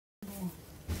Maybe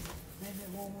it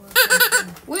won't work.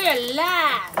 We're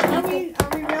live. Are we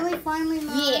really finally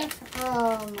live? Yeah.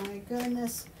 Oh my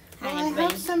goodness. Well, Hi, I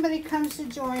everybody. hope somebody comes to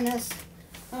join us.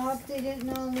 I hope they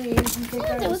didn't all leave and think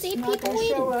I there was was 8 not people going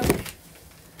to show up.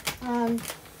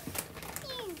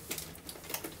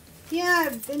 Yeah,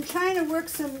 I've been trying to work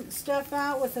some stuff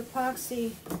out with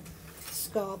Apoxie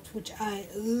Sculpt, which I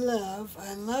love.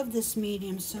 I love this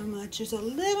medium so much. There's a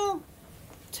little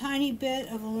tiny bit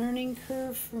of a learning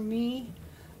curve for me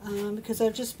because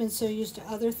I've just been so used to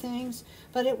other things.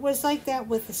 But it was like that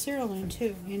with the Cerulean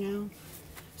too, you know.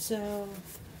 So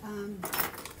I'm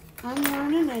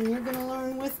learning, and you're going to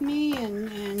learn with me.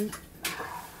 And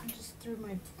I just threw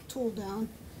my tool down,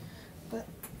 but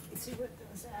let's see what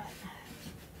goes at.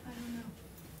 I don't know.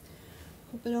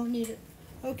 Hope I don't need it.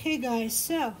 Okay, guys.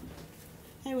 So,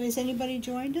 anyways, anybody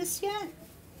joined us yet?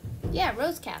 Yeah,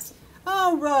 Rose Castle.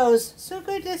 Oh, Rose, so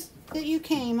good that you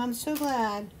came. I'm so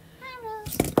glad. Hi,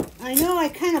 Rose. I know I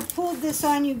kind of pulled this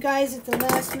on you guys at the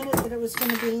last minute that it was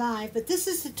going to be live, but this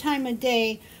is the time of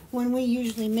day when we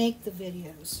usually make the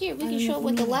videos. Here, we can show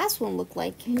what the last one looked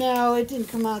like. No, it didn't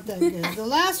come out that good. The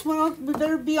last one, we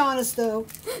better be honest though.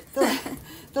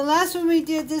 The last one we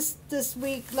did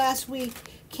last week,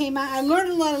 came out. I learned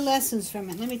a lot of lessons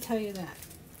from it. Let me tell you that.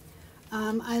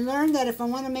 I learned that if I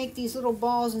want to make these little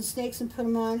balls and snakes and put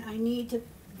them on, I need to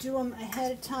do them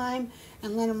ahead of time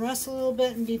and let them rest a little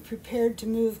bit and be prepared to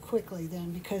move quickly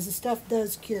then, because the stuff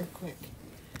does cure quick.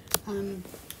 I mean,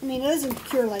 it doesn't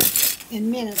cure like in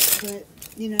minutes, but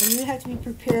you know, you have to be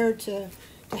prepared to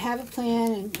have a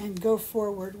plan and go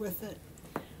forward with it.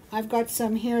 I've got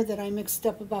some here that I mixed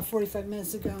up about 45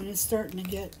 minutes ago, and it's starting to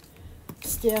get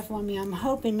stiff on me. I'm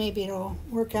hoping maybe it'll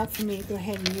work out for me to go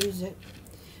ahead and use it.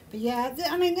 But yeah,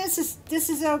 I mean, this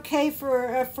is okay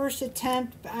for a first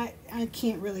attempt. I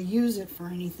can't really use it for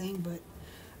anything, but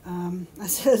I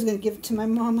said I was going to give it to my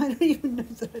mom. I don't even know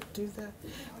that I'd do that.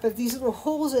 But these little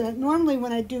holes in it, normally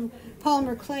when I do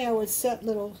polymer clay, I would set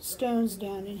little stones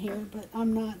down in here, but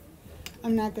I'm not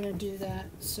going to do that.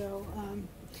 So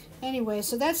anyway,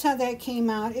 so that's how that came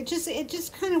out. It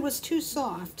just kind of was too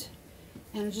soft,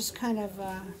 and it just kind of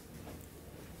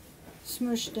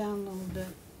smushed down a little bit.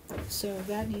 So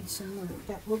that needs some work,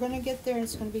 but we're going to get there.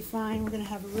 It's going to be fine. We're going to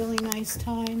have a really nice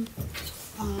time.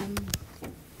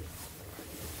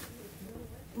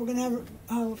 We're going to have,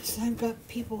 oh, I've got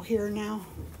people here now.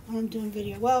 I'm doing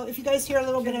video. Well, if you guys hear a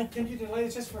little bit of... Can you delay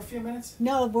it just for a few minutes?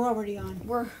 No, we're already on.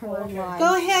 We're live.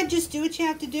 Go ahead, just do what you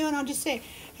have to do, and I'll just say,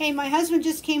 hey, my husband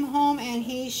just came home, and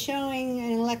he's showing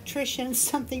an electrician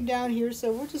something down here,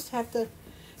 so we'll just have to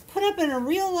put up in a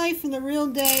real life in the real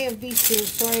day of BSue.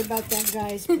 Sorry about that,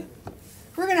 guys, but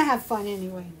we're going to have fun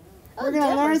anyway. We're going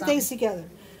to learn things together.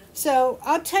 So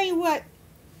I'll tell you what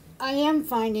I am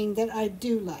finding that I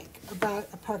do like about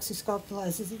Apoxie Sculpt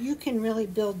is that you can really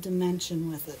build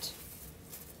dimension with it.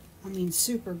 I mean,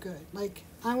 super good. Like,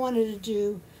 I wanted to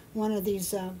do one of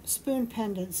these spoon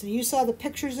pendants, and you saw the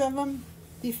pictures of them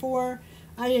before.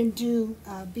 I didn't do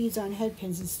beads on head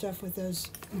pins and stuff with those,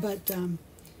 but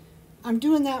I'm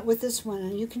doing that with this one,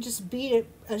 and you can just beat it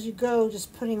as you go,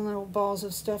 just putting little balls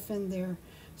of stuff in there.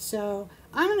 So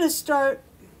I'm going to start.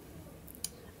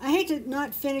 I hate to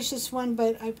not finish this one,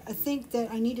 but I think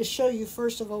that I need to show you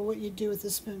first of all what you do with the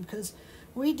spoon, because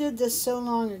we did this so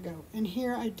long ago. And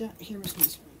here here's my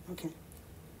spoon. Okay.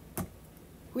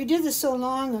 We did this so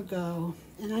long ago,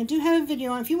 and I do have a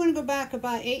video on. If you want to go back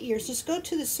about 8 years, just go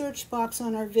to the search box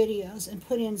on our videos and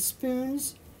put in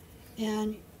spoons,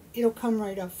 and it'll come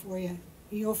right up for you.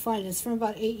 You'll find it's from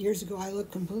about 8 years ago. I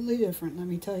look completely different, let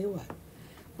me tell you what.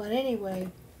 But anyway,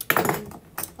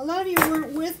 a lot of you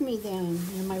weren't with me then,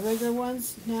 you know, my regular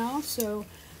ones now. So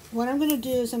what I'm going to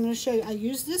do is I'm going to show you. I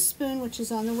use this spoon, which is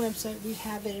on the website. We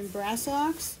have it in brass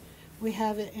ox, we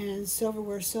have it in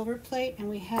silverware silver plate, and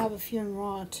we have a few in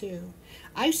raw too.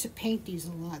 I used to paint these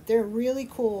a lot. They're really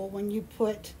cool when you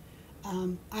put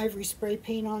ivory spray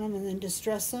paint on them and then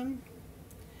distress them.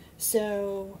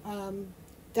 So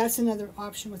that's another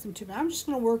option with them too. But I'm just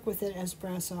going to work with it as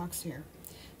brass ox here.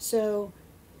 So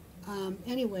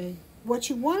anyway, what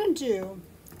you want to do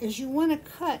is you want to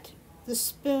cut the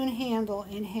spoon handle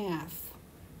in half.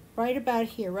 Right about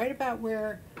here, right about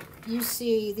where you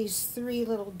see these 3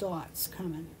 little dots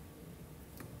coming.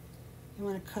 You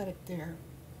want to cut it there.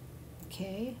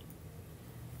 Okay?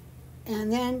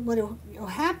 And then what will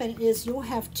happen is you'll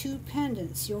have 2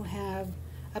 pendants. You'll have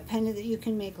a pendant that you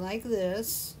can make like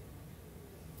this,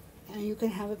 and you can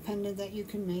have a pendant that you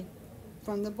can make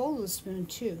from the bowl of the spoon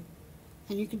too.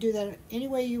 And you can do that any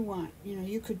way you want. You know,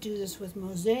 you could do this with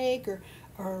mosaic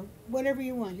or whatever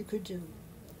you want. You could do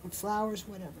with flowers,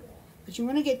 whatever. But you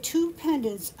want to get 2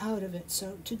 pendants out of it.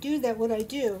 So to do that, what I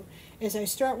do is I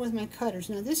start with my cutters.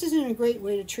 Now this isn't a great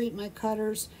way to treat my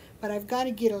cutters, but I've got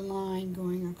to get a line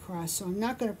going across. So I'm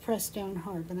not going to press down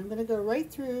hard, but I'm going to go right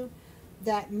through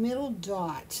that middle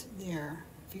dot there.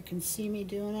 If you can see me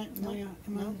doing it.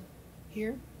 Am I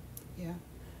here? Yeah.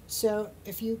 So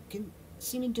if you can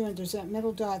see me doing it, there's that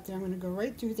middle dot there. I'm going to go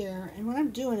right through there. And what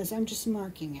I'm doing is I'm just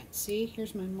marking it. See,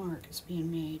 here's my mark. It's being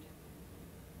made.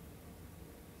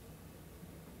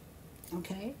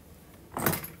 Okay.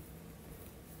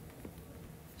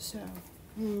 So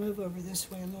I'm going to move over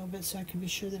this way a little bit so I can be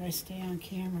sure that I stay on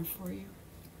camera for you.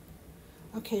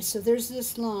 Okay, so there's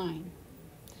this line.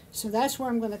 So that's where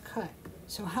I'm going to cut.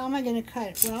 So how am I going to cut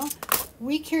it? Well,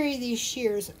 we carry these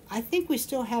shears. I think we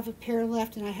still have a pair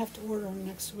left, and I have to order them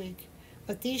next week.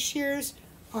 But these shears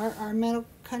are our metal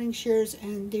cutting shears,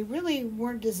 and they really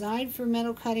weren't designed for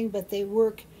metal cutting, but they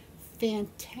work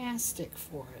fantastic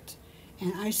for it.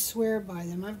 And I swear by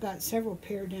them. I've got several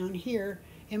pair down here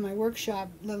in my workshop,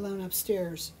 let alone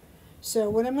upstairs. So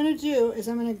what I'm going to do is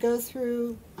I'm going to go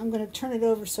through, I'm going to turn it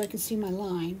over so I can see my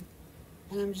line.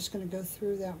 And I'm just going to go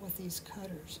through that with these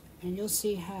cutters. And you'll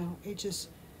see how it just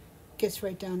gets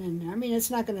right down in there. I mean,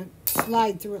 it's not going to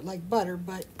slide through it like butter,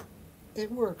 but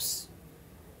it works.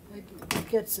 It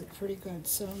gets it pretty good.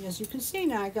 So as you can see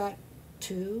now, I got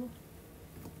 2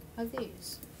 of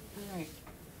these. All right.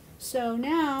 So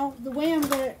now, the way I'm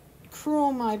going to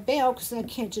curl my bail, because I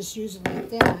can't just use it like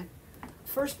that,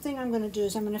 first thing I'm going to do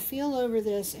is I'm going to feel over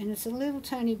this, and it's a little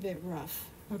tiny bit rough,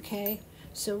 okay?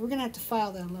 So we're going to have to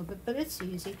file that a little bit, but it's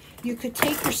easy. You could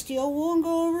take your steel wool and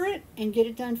go over it and get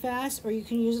it done fast, or you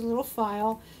can use a little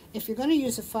file. If you're going to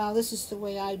use a file, this is the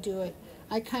way I do it.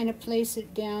 I kind of place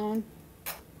it down,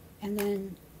 and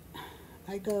then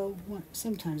I go,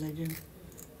 sometimes I do.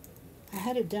 I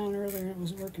had it down earlier and it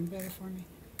was working better for me.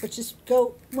 But just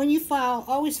go, when you file,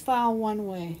 always file one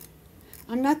way.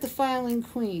 I'm not the filing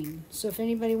queen, so if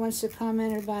anybody wants to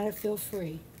comment about it, feel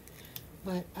free.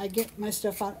 But I get my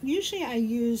stuff out. Usually I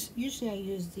use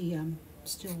the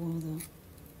steel wool though.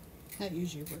 That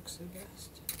usually works the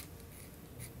best.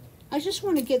 I just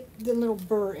want to get the little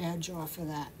burr edge off of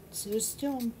that. So there's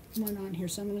still one on here,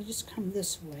 so I'm going to just come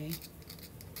this way.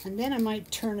 And then I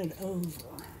might turn it over.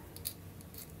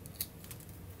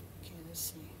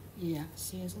 Yeah,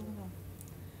 see, it's a little,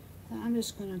 I'm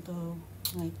just going to go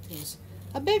like this.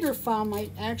 A bigger file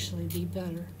might actually be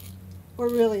better. Or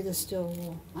really the steel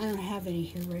wool. I don't have any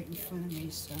here right in front of me,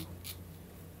 so.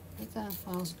 But that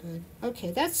file's good.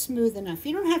 Okay, that's smooth enough.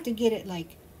 You don't have to get it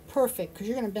like perfect, because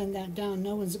you're going to bend that down.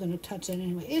 No one's going to touch it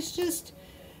anyway. It's just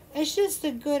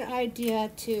a good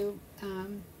idea to,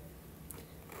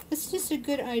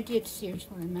 see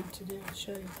what I meant to do, I'll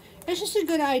show you. It's just a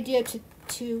good idea to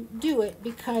do it,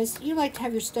 because you like to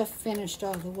have your stuff finished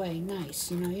all the way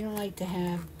nice. You know, you don't like to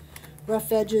have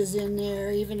rough edges in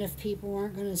there, even if people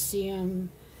aren't going to see them.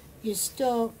 You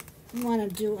still want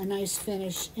to do a nice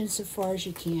finish insofar as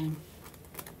you can.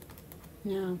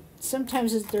 Now,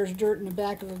 sometimes if there's dirt in the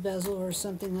back of a bezel or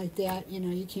something like that, you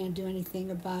know, you can't do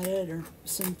anything about it, or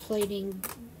some plating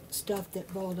stuff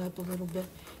that balled up a little bit.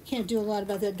 Can't do a lot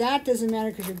about that. That doesn't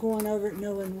matter because you're going over it,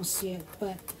 no one will see it.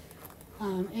 But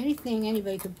anything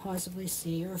anybody could possibly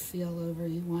see or feel over,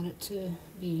 you want it to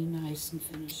be nice and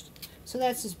finished. So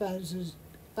that's about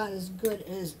as good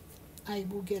as I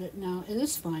will get it now, and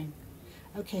it's fine.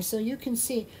 Okay, so you can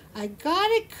see I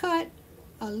got it cut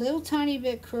a little tiny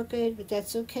bit crooked, but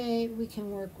that's okay. We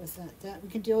can work with that. We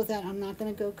can deal with that. I'm not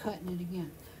going to go cutting it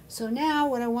again. So now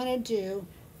what I want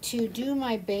to do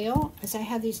my bail is I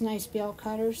have these nice bail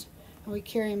cutters, and we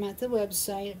carry them at the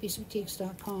website at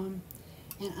BSueBoutiques.com.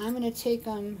 And I'm going to take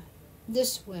them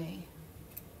this way,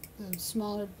 the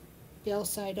smaller bail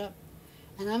side up,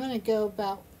 and I'm going to go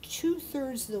about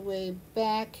 2/3 of the way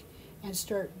back and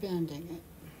start bending it.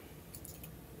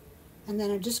 And then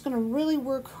I'm just going to really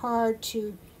work hard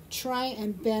to try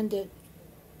and bend it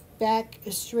back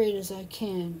as straight as I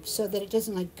can, so that it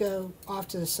doesn't like go off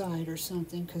to the side or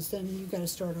something, because then you've got to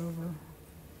start over.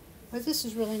 But this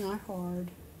is really not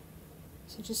hard.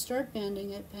 So just start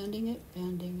bending it, bending it,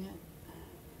 bending it.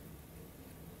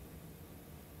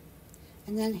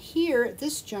 And then here at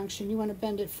this junction, you want to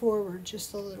bend it forward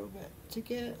just a little bit to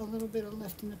get a little bit of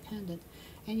lift in the pendant.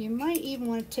 And you might even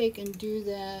want to take and do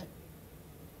that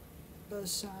both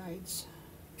sides,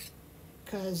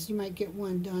 because you might get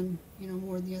one done, you know,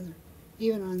 more than the other.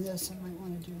 Even on this, I might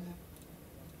want to do that.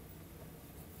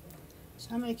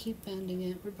 So I'm going to keep bending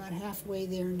it. We're about halfway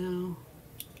there now.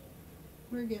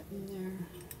 We're getting there.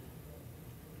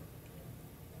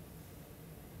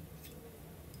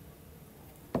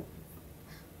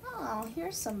 Oh, Oh,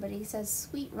 here's somebody says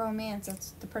Sweet Romance.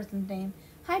 That's the person's name.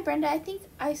 Hi, Brenda. I think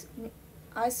I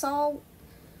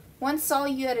once saw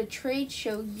you at a trade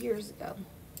show years ago.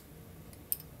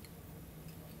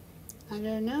 I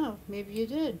don't know. Maybe you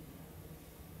did.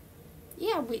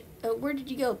 Yeah, where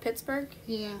did you go? Pittsburgh?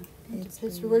 Yeah.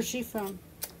 Pittsburgh. Where's she from?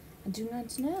 I do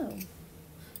not know.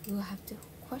 We'll have to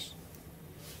question.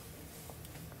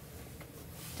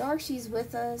 Darcy's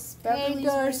with us. Beverly's Hey,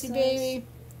 Darcy, with baby. us.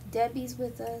 Debbie's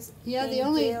with us. Yeah, the and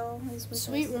only Gail is with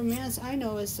Sweet us. Romance I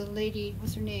know is the lady,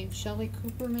 what's her name? Shelley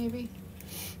Cooper, maybe?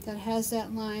 That has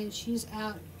that line. She's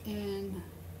out in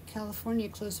California,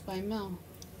 close by Mel.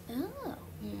 Oh.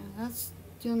 Yeah, that's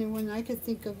the only one I could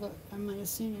think of. I might have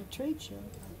seen at a trade show.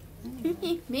 But anyway,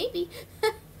 Maybe. maybe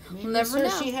We'll never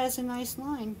it's her. know. She has a nice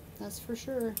line. That's for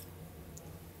sure.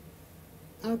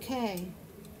 Okay.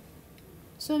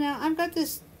 So now I've got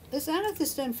this. I got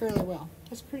this done fairly well.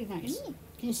 That's pretty nice.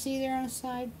 Can you see there on the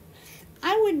side?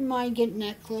 I wouldn't mind getting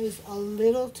that closed a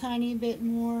little tiny bit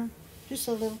more. Just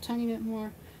a little tiny bit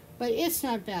more. But it's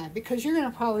not bad because you're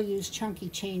going to probably use chunky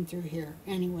chain through here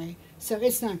anyway. So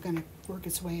it's not going to work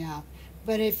its way out.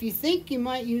 But if you think you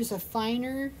might use a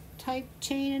finer type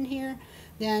chain in here,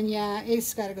 then yeah,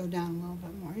 it's got to go down a little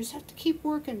bit more. You just have to keep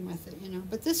working with it, you know.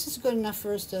 But this is good enough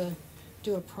for us to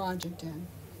do a project in.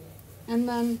 And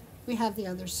then we have the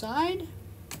other side.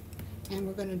 And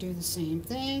we're going to do the same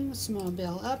thing. Small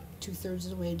bail up, 2/3 of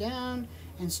the way down,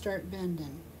 and start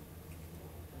bending.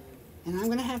 And I'm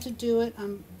going to have to do it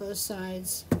on both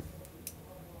sides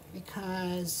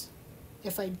because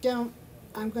if I don't,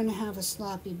 I'm going to have a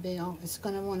sloppy bail. It's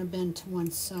going to want to bend to one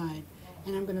side.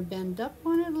 And I'm going to bend up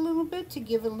on it a little bit to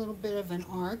give it a little bit of an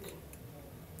arc.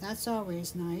 That's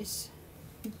always nice.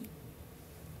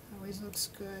 Always looks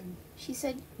good. She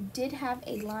said did have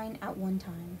a line at one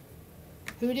time.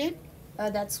 Who did?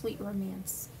 That's Sweet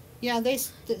Romance. Yeah, the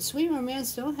Sweet Romance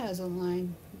still has a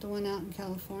line. The one out in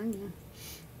California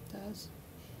does.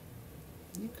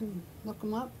 You can look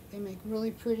them up. They make really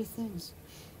pretty things.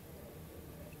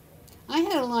 I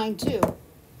had a line too.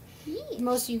 Yeah.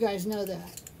 Most of you guys know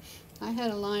that. I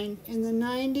had a line in the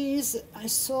 90s. I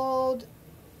sold.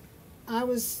 I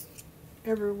was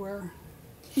everywhere.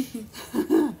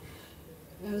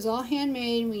 It was all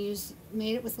handmade. We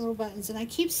made it with little buttons. And I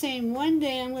keep saying one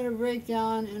day I'm going to break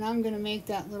down and I'm going to make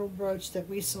that little brooch that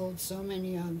we sold so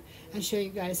many of and show you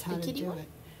guys how to do it.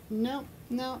 No.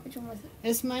 Which one was it?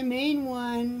 It's my main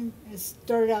one. It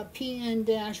started out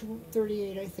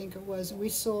PN-38, I think it was. We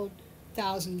sold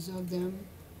thousands of them.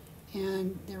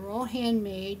 And they were all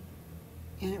handmade.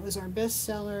 And it was our best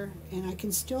seller. And I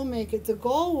can still make it. The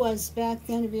goal was back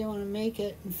then to be able to make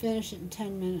it and finish it in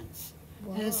 10 minutes.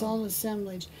 Wow. And it's all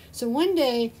assemblage. So one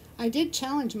day, I did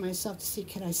challenge myself to see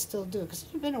could I still do it, because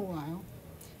it's been a while.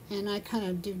 And I kind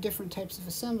of do different types of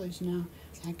assemblage now.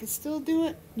 I could still do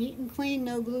it, neat and clean,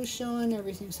 no glue showing,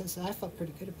 everything. So I felt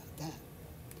pretty good about that.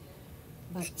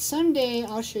 But someday,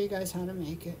 I'll show you guys how to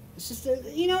make it. It's just,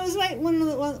 you know, it's like one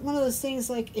of those things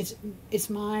like, it's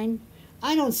mine.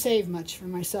 I don't save much for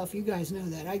myself. You guys know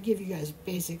that. I give you guys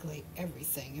basically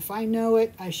everything. If I know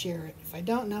it, I share it. If I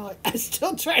don't know it, I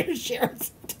still try to share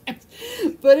it sometimes.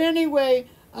 But anyway,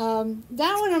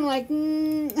 that one I'm like,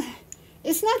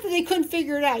 it's not that they couldn't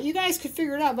figure it out. You guys could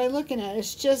figure it out by looking at it.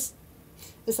 It's just,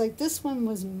 it's like this one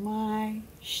was my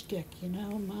shtick, you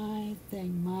know, my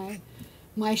thing,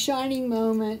 my shining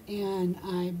moment. And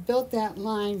I built that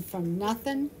line from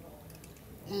nothing.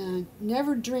 And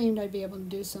never dreamed I'd be able to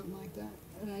do something like that.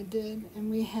 And I did. And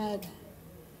we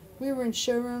were in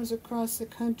showrooms across the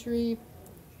country.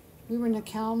 We were in the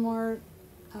Calmart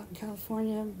out in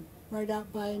California, right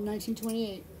out by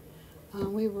 1928.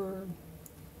 We were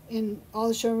in all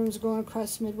the showrooms going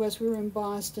across the Midwest. We were in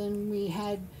Boston. We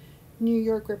had New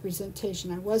York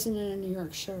representation. I wasn't in a New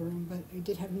York showroom, but we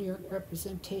did have New York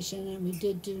representation, and we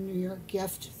did do New York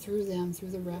gift through them, through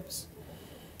the reps.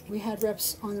 We had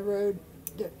reps on the road,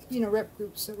 you know, rep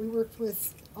groups that we worked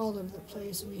with all over the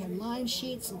place. We had line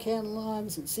sheets and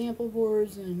catalogs and sample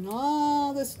boards and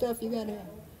all the stuff you gotta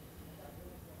have.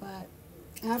 But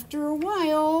after a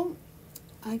while,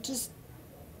 I just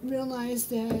realized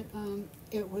that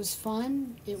it was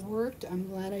fun, it worked, I'm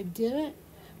glad I did it,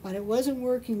 but it wasn't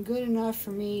working good enough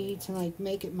for me to like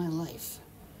make it my life.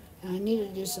 And I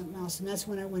needed to do something else, and that's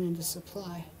when I went into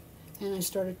supply. And I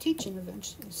started teaching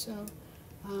eventually, so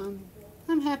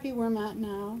I'm happy where I'm at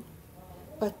now.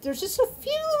 But there's just a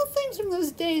few little things from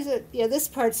those days that, yeah, this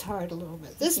part's hard a little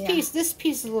bit. This piece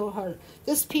is a little harder.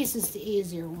 This piece is the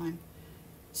easier one.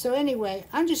 So anyway,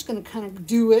 I'm just going to kind of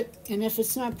do it, and if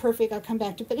it's not perfect, I'll come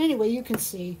back to it. But anyway, you can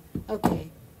see, okay,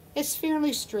 It's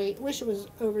fairly straight. Wish it was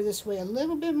over this way a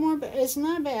little bit more, but it's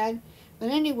not bad. But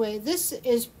anyway, this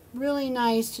is really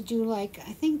nice to do, like,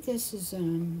 I think this is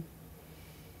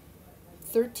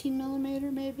 13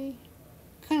 millimeter maybe.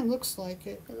 Kind of looks like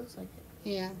it. It looks like it.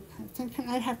 Yeah, I think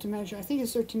I'd have to measure. I think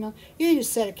it's 13 mil. You can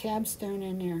just set a capstone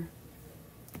in there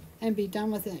and be done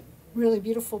with it. Really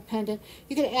beautiful pendant.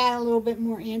 You could add a little bit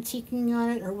more antiquing on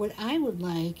it, or what I would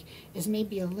like is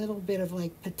maybe a little bit of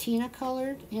like patina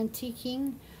colored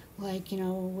antiquing, like, you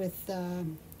know, with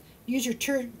use your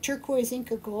turquoise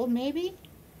Inca gold maybe,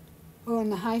 or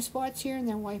in the high spots here, and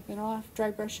then wipe it off.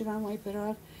 Dry brush it on, wipe it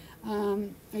off. Or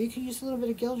you can use a little bit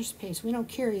of Gilder's paste. We don't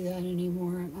carry that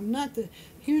anymore. I'm not the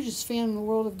hugest fan in the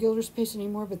world of Gilder's paste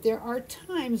anymore, but there are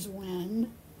times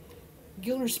when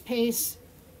Gilder's paste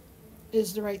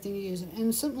is the right thing to use.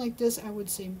 And something like this, I would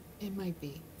say it might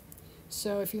be.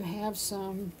 So if you have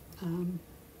some,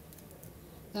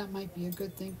 that might be a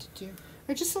good thing to do.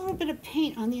 Or just a little bit of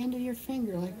paint on the end of your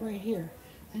finger, like right here,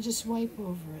 and just wipe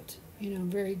over it, you know,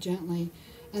 very gently.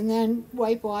 And then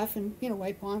wipe off, and, you know,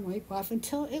 wipe on, wipe off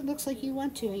until it looks like you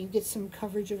want to, and you get some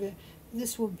coverage of it.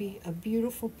 This will be a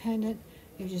beautiful pendant.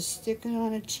 You just stick it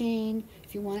on a chain.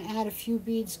 If you want to add a few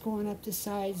beads going up the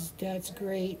sides, that's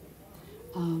great.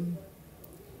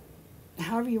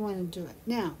 However you want to do it.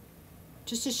 Now,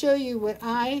 just to show you what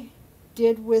I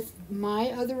did with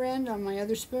my other end on my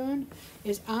other spoon,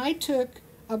 is I took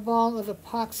a ball of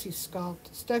Apoxie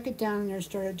Sculpt, stuck it down in there,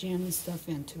 started jamming stuff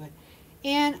into it.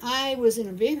 And I was in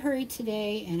a big hurry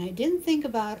today, and I didn't think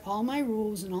about all my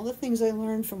rules and all the things I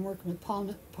learned from working with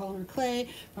polymer clay,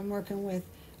 from working with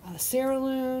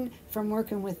Cerulean, from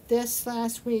working with this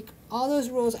last week. All those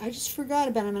rules, I just forgot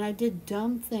about them, and I did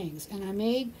dumb things, and I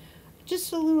made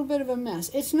just a little bit of a mess.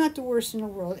 It's not the worst in the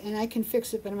world, and I can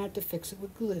fix it, but I'm going to have to fix it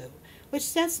with glue,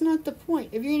 which that's not the point.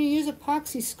 If you're going to use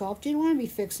Apoxie Sculpt, you don't want to be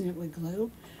fixing it with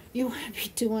glue. You want to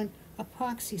be doing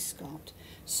Apoxie Sculpt.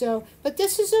 So, but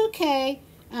this is okay.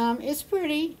 It's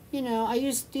pretty, you know.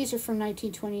 These are from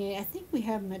 1928. I think we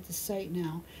have them at the site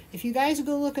now. If you guys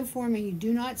go looking for them and you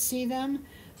do not see them,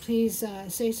 please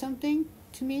say something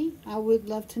to me. I would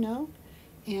love to know,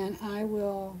 and I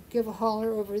will give a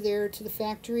holler over there to the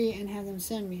factory and have them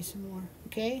send me some more.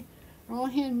 Okay, they're all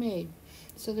handmade,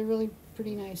 so they're really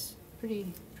pretty nice,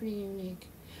 pretty unique.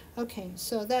 Okay,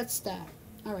 so that's that.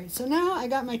 All right, so now I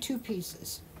got my two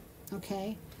pieces.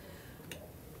 Okay.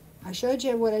 I showed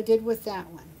you what I did with that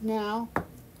one. Now,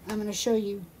 I'm going to show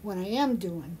you what I am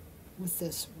doing with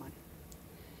this one.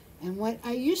 And what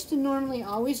I used to normally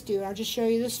always do, I'll just show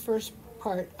you this first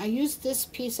part. I used this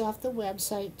piece off the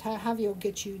website. Javi will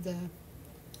get you the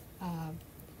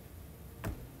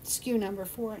SKU number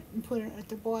for it and put it at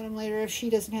the bottom later. If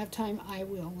she doesn't have time, I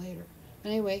will later.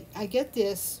 Anyway, I get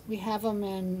this. We have them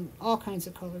in all kinds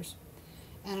of colors.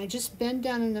 And I just bend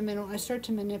down in the middle. I start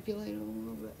to manipulate it a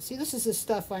little bit. See, this is the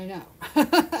stuff I know.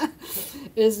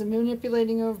 Is the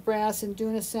manipulating of brass and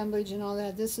doing assemblage and all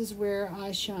that. This is where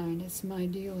I shine. It's my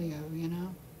dealio, you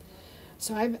know.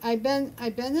 So I bend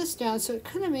this down so it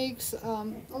kind of makes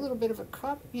a little bit of a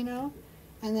cup, you know.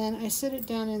 And then I sit it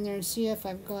down in there and see if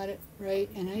I've got it right,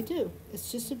 and I do.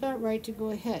 It's just about right to go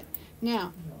ahead.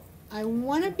 Now, I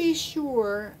want to be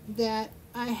sure that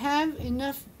I have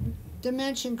enough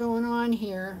dimension going on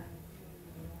here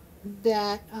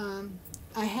that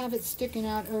I have it sticking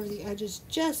out over the edges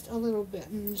just a little bit,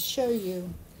 and show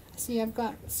you. See, I've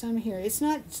got some here. It's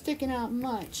not sticking out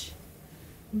much,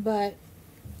 but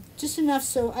just enough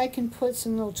so I can put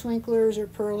some little twinklers or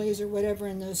pearlies or whatever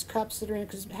in those cups that are in it,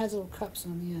 because it has little cups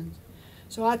on the end.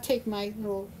 So I'll take my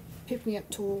little pick-me-up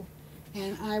tool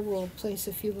and I will place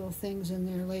a few little things in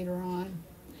there later on.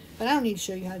 But I don't need to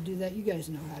show you how to do that. You guys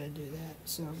know how to do that.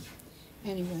 So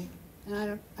anyway,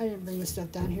 and I didn't bring the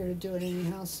stuff down here to do it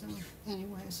anyhow, so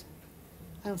anyways,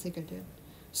 I don't think I did.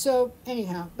 So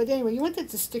anyhow, but anyway, you want that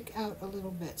to stick out a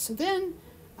little bit. So then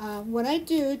what I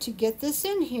do to get this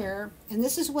in here, and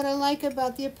this is what I like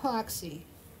about the epoxy,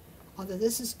 although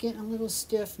this is getting a little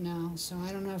stiff now, so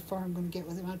I don't know how far I'm going to get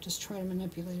with it. I'll just try to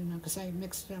manipulate it now because I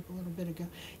mixed it up a little bit ago.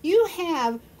 You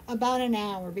have about an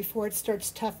hour before it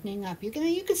starts toughening up. You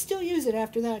can still use it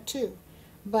after that too,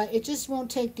 but it just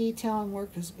won't take detail and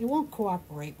work because it won't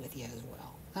cooperate with you as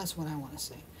well. That's what I want to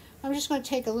say. I'm just going to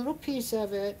take a little piece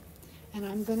of it and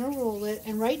I'm going to roll it.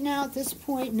 And right now at this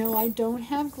point, no, I don't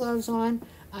have gloves on.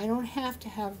 I don't have to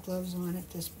have gloves on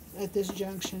at this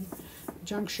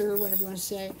juncture, whatever you want to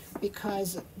say,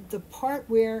 because the part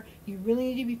where you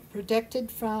really need to be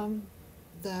protected from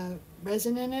the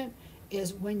resin in it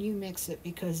is when you mix it,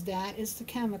 because that is the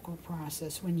chemical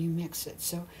process when you mix it.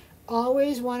 So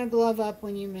always want to glove up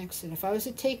when you mix it. If I was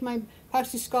to take my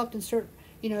Apoxie Sculpt and start,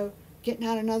 getting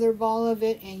out another ball of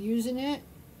it and using it,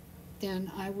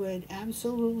 then I would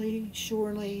absolutely,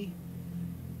 surely,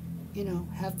 you know,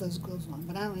 have those gloves on.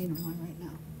 But I don't need them on right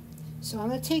now. So I'm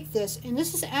going to take this, and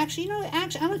this is actually, you know,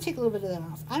 actually I'm going to take a little bit of that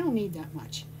off. I don't need that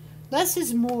much. Less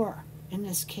is more in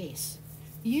this case.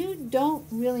 You don't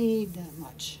really need that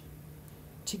much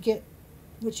to get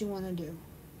what you want to do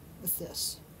with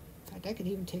this. In fact, I could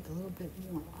even take a little bit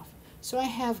more off. So I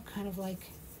have kind of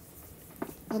like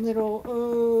a little,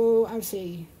 oh, I would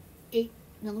say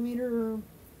 8mm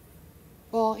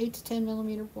ball, 8 to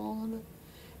 10mm ball on it,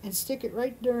 and stick it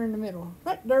right there in the middle,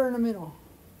 like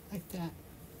that.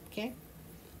 Okay.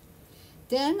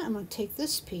 Then I'm going to take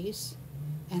this piece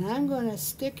and I'm going to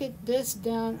stick this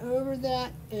down over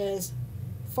that as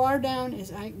far down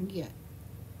as I can get.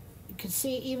 You can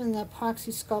see even the Apoxie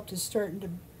Sculpt is starting to,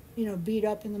 you know, bead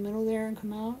up in the middle there and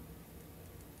come out.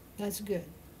 That's good.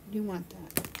 You want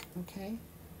that. Okay.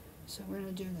 So we're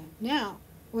going to do that. Now,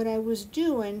 what I was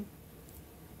doing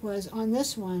was on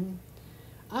this one,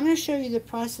 I'm going to show you the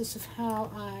process of how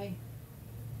I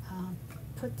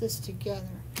put this together.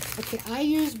 Okay, I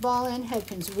use ball end head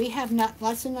pins. We have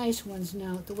lots of nice ones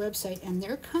now at the website, and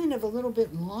they're kind of a little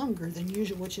bit longer than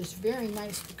usual, which is very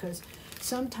nice because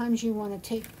sometimes you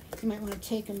might want to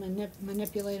take and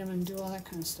manipulate them and do all that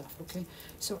kind of stuff. Okay,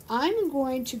 so I'm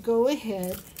going to go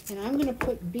ahead and I'm going to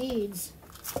put beads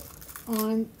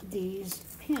on these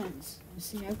pins.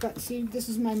 See, this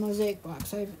is my mosaic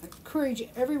box. I encourage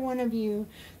every one of you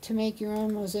to make your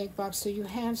own mosaic box so you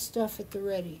have stuff at the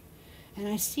ready. And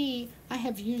I see I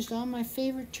have used all my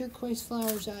favorite turquoise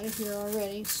flowers out of here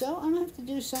already, so I'm going to have to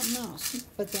do something else.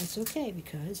 But that's okay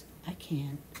because I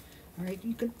can. All right,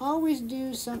 you can always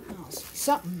do something else.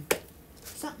 Something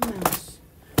else.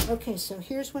 Okay, so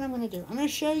here's what I'm going to do. I'm going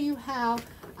to show you how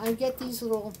I get these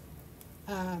little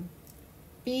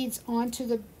beads onto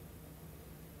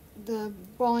the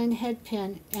ball end head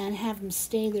pin and have them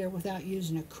stay there without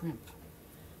using a crimp.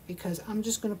 Because I'm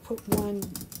just going to put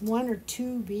one or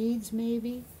two beads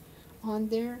maybe on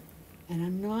there, and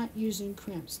I'm not using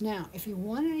crimps. Now, if you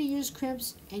wanted to use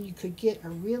crimps and you could get a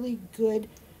really good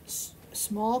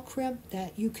small crimp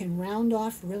that you can round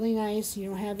off really nice, you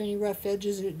don't have any rough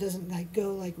edges, it doesn't like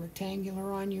go like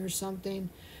rectangular on you or something,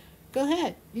 go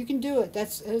ahead, you can do it.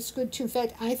 That's good too. In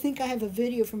fact, I think I have a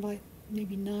video from like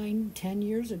maybe 9-10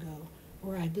 years ago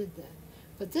where I did that.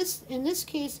 But in this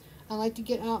case, I like to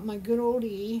get out my good old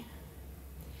E,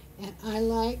 and I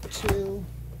like to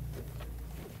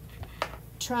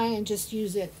try and just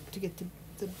use it to get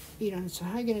the bead on it. So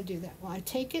how are you going to do that? Well, I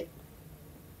take it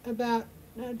about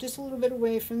just a little bit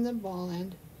away from the ball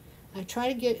end. I try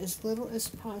to get as little as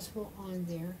possible on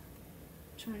there.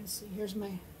 I'm trying to see. Here's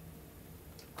my.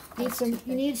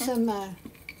 You need some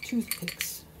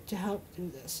toothpicks to help do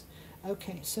this.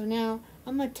 Okay, so now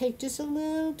I'm going to take just a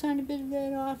little tiny bit of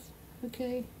that off.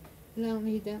 Okay. And I don't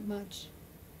need that much.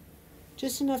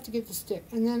 Just enough to get the stick.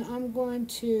 And then I'm going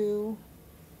to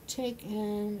take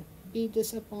and bead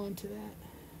this up onto that.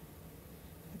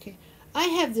 Okay. I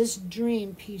have this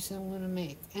dream piece I want to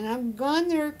make. And I've gone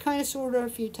there kind of sort of a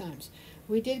few times.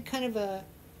 We did kind of a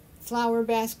flower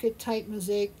basket type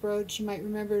mosaic brooch. You might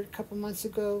remember a couple months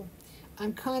ago.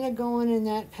 I'm kind of going in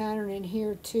that pattern in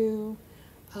here too.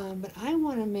 But I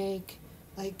want to make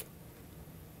like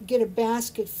get a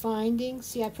basket finding.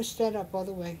 See, I pushed that up all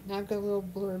the way. Now I've got a little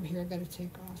blurb here I've got to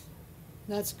take off.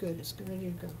 That's good. It's ready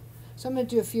to go. So I'm going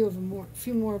to do a few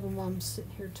more of them while I'm sitting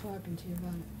here talking to you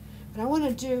about it. But I want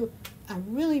to do a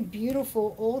really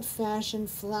beautiful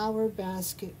old-fashioned flower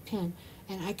basket pin.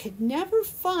 And I could never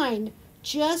find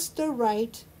just the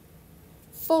right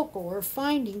focal or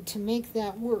finding to make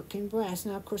that work in brass.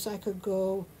 Now, of course, I could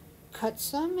go cut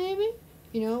some maybe.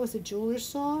 You know, with a jeweler's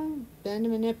saw, bend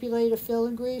and manipulate a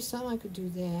filigree, something, I could do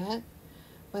that.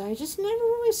 But I just never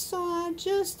really saw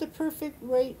just the perfect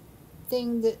right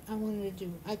thing that I wanted to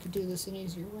do. I could do this an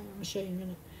easier way. I'm going to show you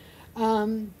in a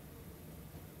minute.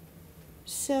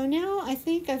 So now I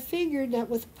think I figured that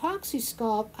with Apoxie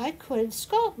Sculpt, I could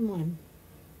sculpt one.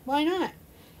 Why not?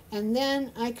 And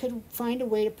then I could find a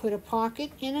way to put a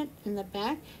pocket in it in the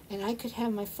back, and I could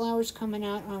have my flowers coming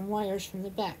out on wires from the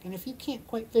back. And if you can't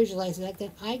quite visualize that,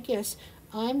 then I guess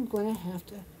I'm going to have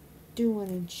to do one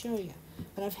and show you.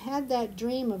 But I've had that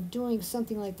dream of doing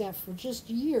something like that for just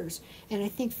years, and I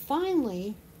think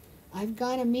finally I've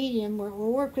got a medium where it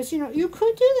will work. Because, you know, you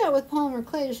could do that with polymer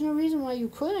clay. There's no reason why you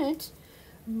couldn't.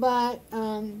 But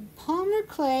polymer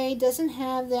clay doesn't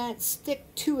have that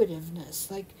stick-to-itiveness.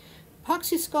 Like,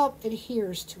 Apoxie Sculpt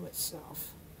adheres to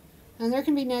itself. And there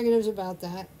can be negatives about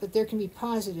that, but there can be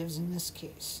positives in this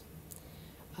case.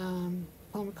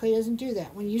 Polymer clay doesn't do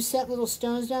that. When you set little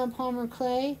stones down polymer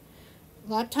clay,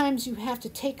 A lot of times you have to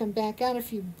take them back out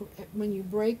when you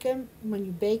break them, when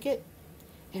you bake it,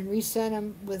 and reset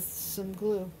them with some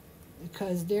glue,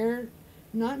 because they're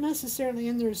not necessarily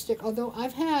in there to stick. Although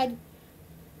I've had a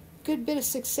good bit of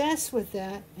success with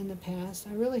that in the past.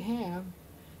 I really have.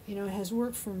 You know, it has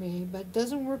worked for me, but it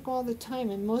doesn't work all the time.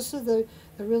 And most of the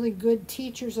really good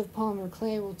teachers of polymer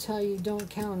clay will tell you don't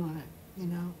count on it. You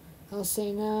know, they'll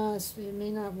say, no, it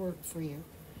may not work for you.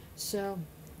 So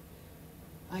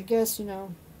I guess, you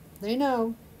know, they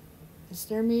know it's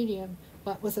their medium.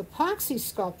 But with Apoxie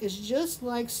Sculpt, it's just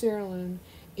like Cerulean.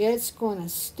 It's going to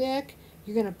stick.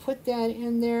 You're going to put that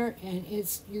in there, and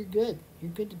you're good.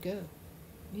 You're good to go.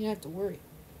 You don't have to worry.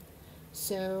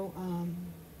 So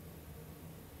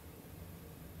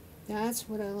that's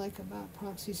what I like about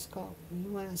Apoxie Sculpt. When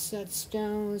you want to set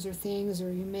stones or things,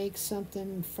 or you make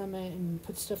something from it and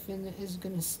put stuff in that is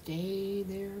going to stay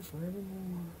there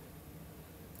forevermore.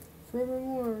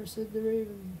 Forevermore, said the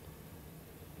raven.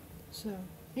 So,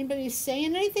 anybody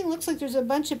saying anything? Looks like there's a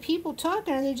bunch of people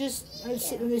talking. Are they just are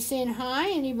they saying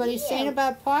hi? Anybody saying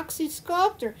about Apoxie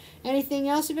Sculpt or anything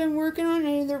else you've been working on?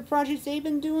 Any other projects they've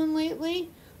been doing lately?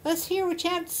 Let's hear what you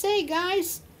have to say,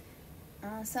 guys.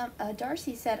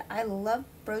 Darcy said, I love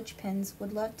brooch pins.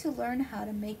 Would love to learn how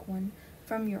to make one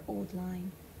from your old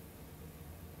line.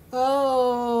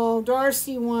 Oh,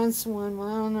 Darcy wants one. Well,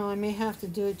 I don't know. I may have to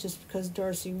do it just because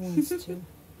Darcy wants to.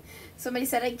 Somebody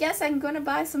said, I guess I'm going to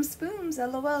buy some spoons.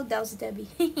 LOL, that was Debbie.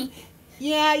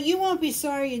 Yeah, you won't be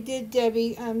sorry you did,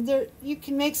 Debbie. You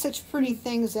can make such pretty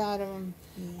things out of them.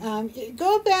 Yeah.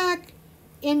 Go back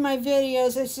in my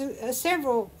videos. There's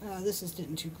several. This is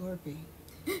getting too glurpy.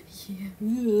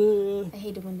 Yeah. I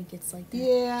hate it when it gets like that.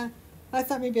 Yeah. I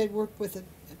thought maybe I'd work with a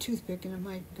toothpick and it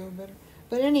might go better.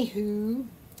 But anywho.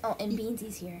 Oh, and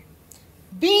Beansy's here.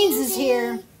 Beans is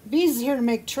here. Beans is here to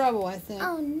make trouble, I think.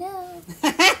 Oh, no.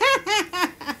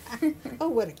 Oh,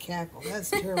 what a cackle.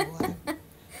 That's terrible laugh.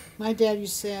 My dad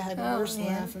used to say I had the worst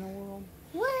laugh in the world.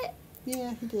 What?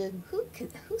 Yeah, he did. Who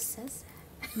says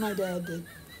that? My dad did.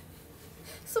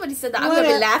 Somebody said that. I'm going to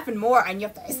be laughing more on your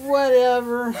face.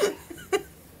 Whatever.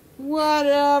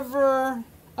 Whatever.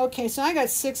 Okay, so I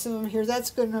got 6 of them here. That's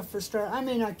good enough for a start. I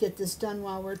may not get this done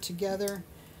while we're together.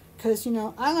 Because, you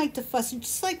know, I like to fuss.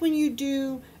 Just like when you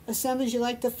do assemblies, you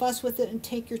like to fuss with it and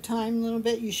take your time a little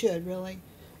bit. You should, really.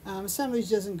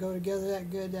 Assemblies doesn't go together that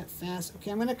good, that fast.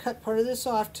 Okay, I'm going to cut part of this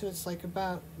off to it's like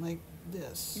about like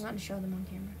this. You want to show them on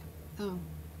camera? Oh.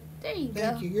 There you go.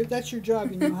 Thank you. That's your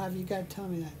job. You know how you got to tell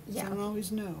me that. Yeah. I don't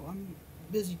always know. I'm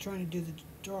busy trying to do the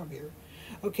job here.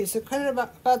 Okay, so cut it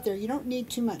about there. You don't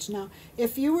need too much. Now,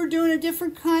 if you were doing a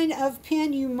different kind of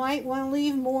pin, you might want to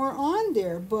leave more on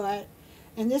there, but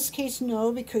in this case,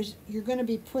 no, because you're going to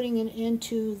be putting it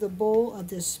into the bowl of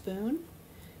this spoon,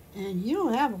 and you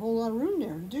don't have a whole lot of room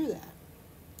there to do that.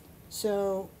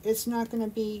 So it's not going to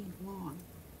be long.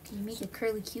 Can you make a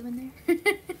curly Q in there?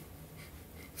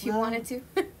 If you wanted to.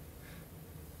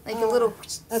 Like a little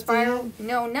spiral.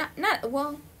 No, not,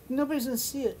 well. Nobody's going to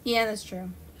see it. Yeah, that's true.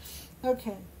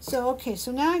 Okay,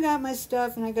 so now I got my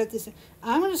stuff and I got this.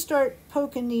 I'm going to start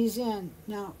poking these in.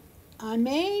 Now, I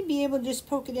may be able to just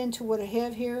poke it into what I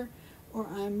have here, or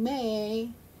I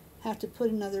may have to put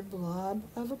another blob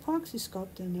of Apoxie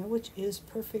Sculpt in there, which is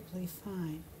perfectly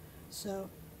fine.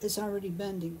 So it's already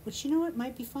bending, which, you know what,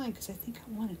 might be fine because I think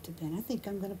I want it to bend. I think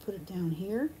I'm going to put it down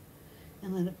here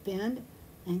and let it bend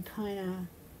and kind of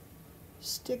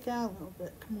stick out a little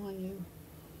bit. Come on, you.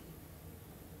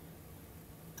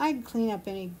 I can clean up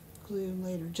any glue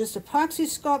later. Just Apoxie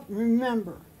Sculpt,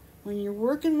 remember, when you're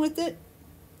working with it,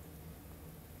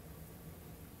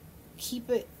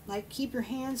 keep your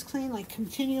hands clean, like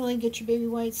continually get your baby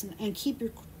wipes and keep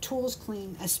your tools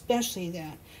clean, especially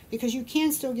that. Because you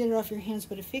can still get it off your hands,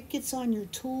 but if it gets on your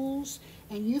tools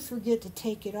and you forget to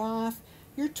take it off,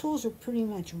 your tools are pretty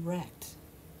much wrecked,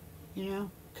 you know,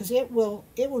 because it will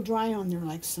dry on there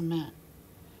like cement.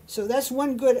 So that's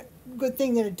one good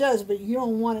thing that it does, but you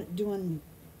don't want it doing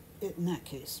it in that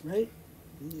case, right?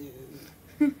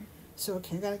 No. So,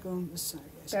 okay, I gotta go on this side,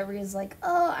 guys. Beverly is like,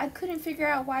 oh, I couldn't figure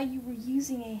out why you were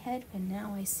using a head pin.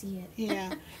 Now I see it.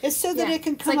 Yeah, it's so that it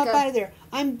can come up out of there.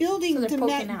 I'm building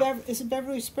is it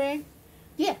Beverly Sprague?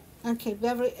 Yeah. Okay,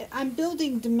 Beverly. I'm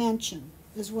building dimension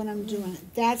is what I'm doing.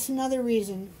 That's another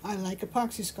reason I like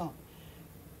Apoxie Sculpt.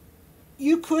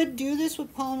 You could do this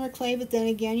with polymer clay, but then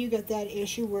again, you got that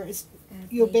issue where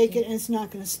you'll bake it and it's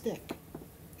not going to stick.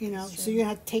 You know, so you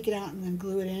have to take it out and then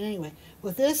glue it in anyway.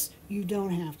 With this, you don't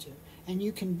have to. And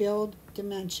you can build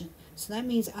dimension. So that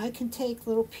means I can take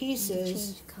little pieces. You can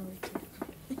change the color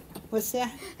too. What's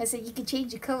that? I said you could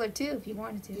change the color too if you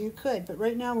wanted to. You could, but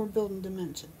right now we're building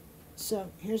dimension.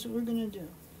 So here's what we're going to do.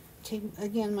 Take,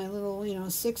 again, my little,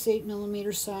 6-8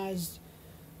 millimeter sized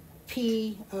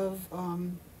P of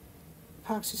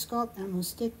Apoxie Sculpt, and I'm going to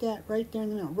stick that right there in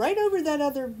the middle, right over that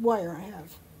other wire I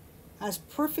have. That's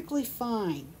perfectly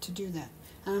fine to do that.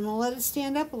 And I'm going to let it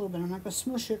stand up a little bit. I'm not going to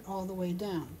smush it all the way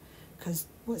down, because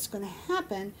what's going to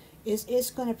happen is it's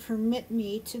going to permit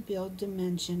me to build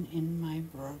dimension in my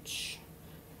brooch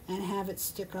and have it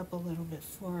stick up a little bit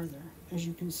farther, as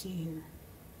you can see here.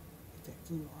 Get that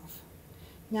glue off.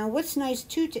 Now what's nice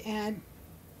too to add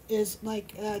is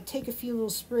like take a few little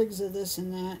sprigs of this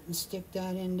and that and stick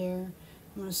that in there.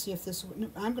 I'm going to see if this will, no,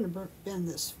 I'm going to bend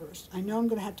this first. I know I'm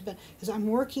going to have to bend because I'm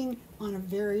working on a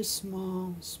very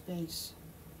small space.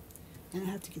 And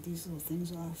I have to get these little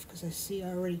things off because I see I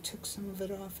already took some of it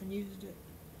off and used it.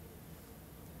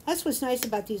 That's what's nice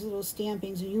about these little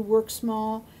stampings. When you work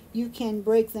small, you can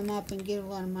break them up and get a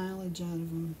lot of mileage out of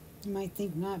them. You might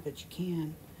think not, but you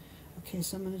can. Okay,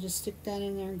 so I'm going to just stick that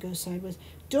in there and go sideways.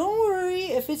 Don't worry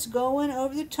if it's going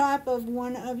over the top of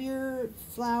one of your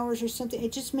flowers or something.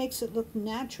 It just makes it look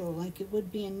natural, like it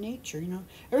would be in nature,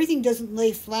 Everything doesn't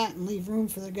lay flat and leave room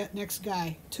for the next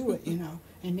guy to it,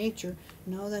 in nature.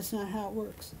 No, that's not how it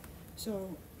works.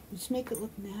 So just make it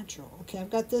look natural. Okay, I've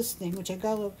got this thing, which I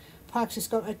got a little Apoxie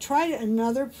Sculpt. I tried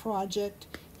another project,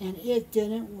 and it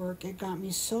didn't work. It got me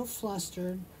so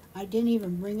flustered. I didn't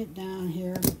even bring it down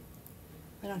here.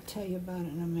 But I'll tell you about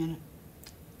it in a minute.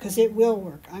 Because it will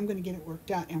work. I'm going to get it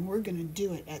worked out, and we're going to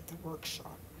do it at the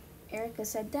workshop. Erica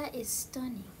said, that is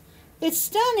stunning. It's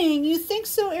stunning. You think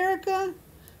so, Erica?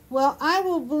 Well, I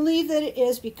will believe that it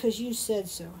is because you said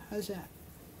so. How's that?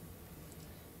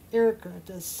 Erica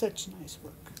does such nice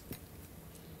work.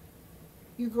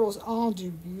 You girls all do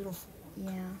beautiful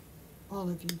work. Yeah. All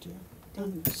of you do.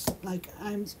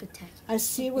 I'm spectacular. I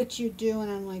see what you do, and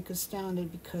I'm like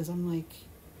astounded because I'm like,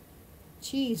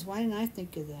 geez, why didn't I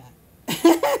think of that?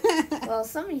 Well,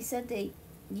 somebody said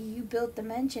you built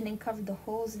dimension and covered the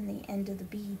holes in the end of the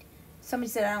bead. Somebody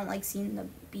said I don't like seeing the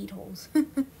bead holes.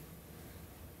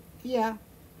 Yeah.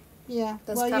 Those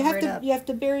well, you have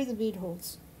to bury the bead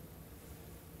holes.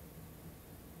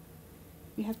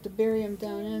 You have to bury them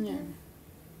down in there.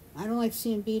 I don't like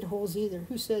seeing bead holes either.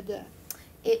 Who said that?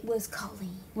 It was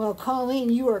Colleen. Well,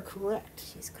 Colleen, you are correct.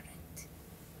 She's correct.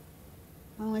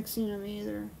 I don't like seeing them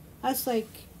either. That's like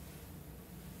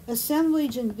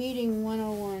assemblage and beading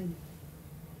 101.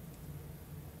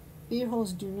 Bead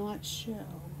holes do not show.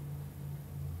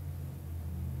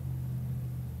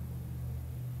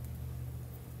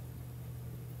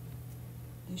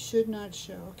 They should not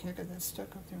show. Okay, I got that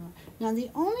stuck up there. Now,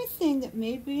 the only thing that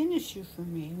may be an issue for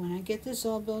me when I get this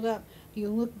all built up, you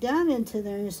look down into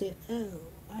there and you say, oh,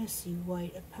 I see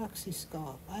white Apoxie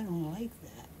Sculpt. I don't like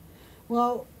that.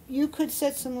 Well, you could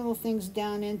set some little things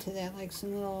down into that, like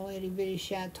some little itty-bitty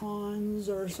chatons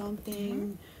or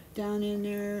something down in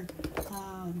there.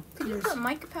 Could you put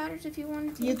mica powders if you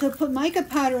wanted to? You could put mica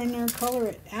powder in there and color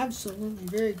it. Absolutely.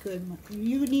 Very good.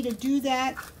 You would need to do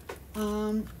that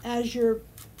as you're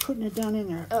putting it down in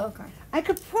there. Oh, okay. I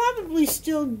could probably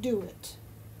still do it.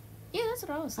 Yeah, that's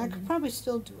what I was thinking. I could probably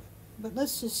still do it. But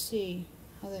let's just see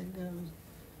how that goes.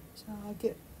 So I'll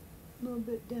get a little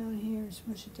bit down here and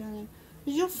smush it down there.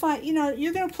 You'll find,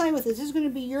 you're going to play with this. This is going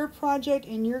to be your project,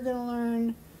 and you're going to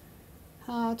learn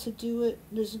how to do it.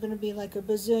 There's going to be like a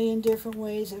bazillion different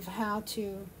ways of how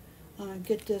to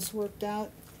get this worked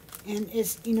out. And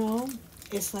it's,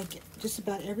 it's like just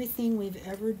about everything we've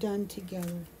ever done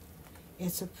together.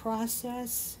 It's a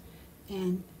process,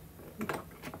 and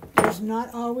there's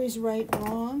not always right and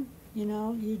wrong.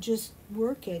 You just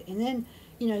work it. And then,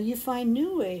 you find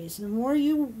new ways. The more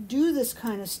you do this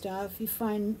kind of stuff, you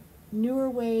find newer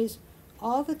ways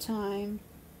all the time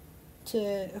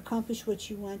to accomplish what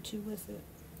you want to with it.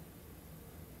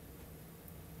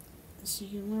 So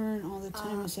you learn all the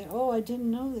time and say, oh, I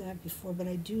didn't know that before, but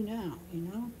I do now,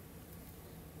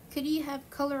 Could you have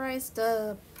colorized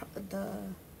the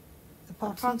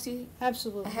epoxy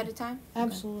absolutely ahead of time?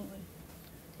 Absolutely. Okay.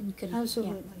 And you could,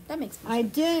 absolutely. Yeah, that makes sense. I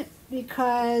did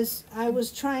because I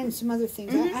was trying some other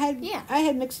things. I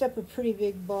had mixed up a pretty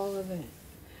big ball of it.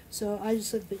 So I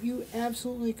just said, but you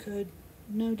absolutely could,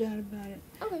 no doubt about it.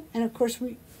 Okay. And of course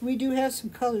we do have some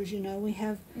colors, We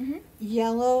have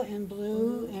yellow and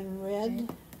blue and red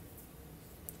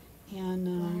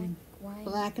and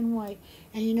black and white.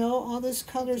 And all those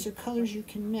colors are colors you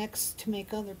can mix to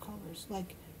make other colors.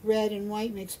 Like red and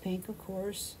white makes pink, of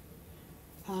course.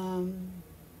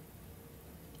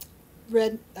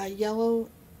 Yellow.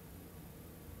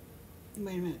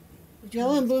 Wait a minute.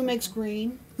 Yellow and blue makes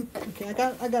green. Okay, I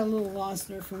got a little lost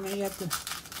there for a minute. You have to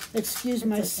excuse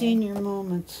my senior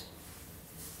moment.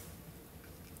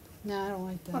 No, I don't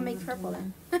like that. What makes purple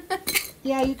then?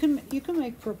 Yeah, you can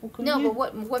make purple, couldn't you? No,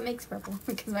 but what makes purple?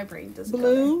 Because my brain doesn't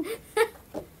Blue go there.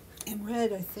 and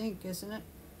red, I think, isn't it?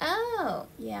 Oh,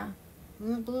 yeah.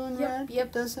 Isn't it blue and Yep, red?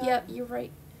 yep, Does that? yep, you're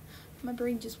right. My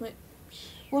brain just went...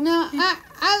 Well, now,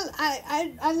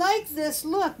 I like this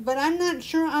look, but I'm not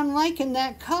sure I'm liking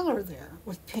that color there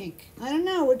with pink. I don't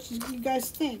know what you guys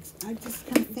think. I just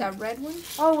kind of think... That red one?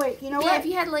 Oh, wait, you know what? Yeah, if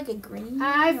you had like a green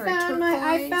I or a turquoise.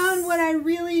 I found what I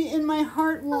really, in my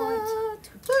heart, want.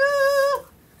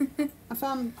 I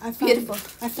found Beautiful.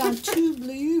 I found 2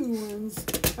 blue ones.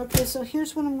 Okay, so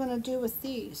here's what I'm going to do with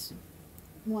these.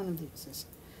 One of these is,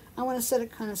 I want to set it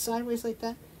kind of sideways like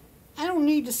that. I don't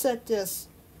need to set this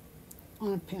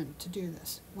on a pin to do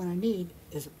this. What I need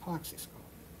is Apoxie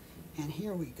Sculpt. And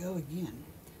here we go again.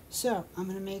 So I'm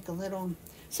going to make a little,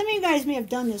 some of you guys may have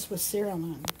done this with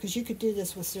Cerulean, because you could do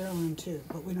this with Cerulean too,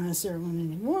 but we don't have Cerulean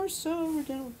anymore, so we're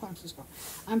doing it with Apoxie Sculpt.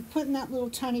 I'm putting that little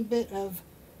tiny bit of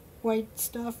white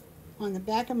stuff on the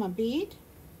back of my bead,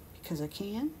 because I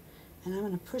can, and I'm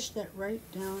going to push that right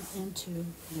down into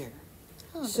there.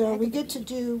 Oh, so we get to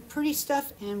do pretty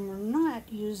stuff, and we're not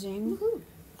using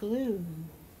glue.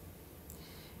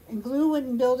 And glue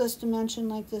wouldn't build this dimension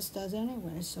like this does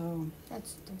anyway, so.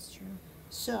 That's true.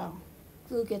 So.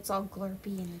 Glue gets all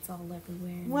glurpy and it's all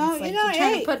everywhere. And Well, it's like you know, you're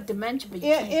trying hey, to put a dimension, but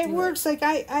you can't it do works. Like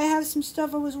I have some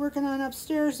stuff I was working on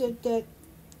upstairs that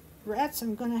rats,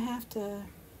 I'm gonna have to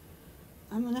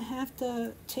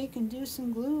take and do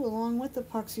some glue along with the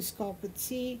Apoxie Sculpt. But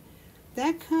see,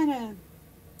 that kind of,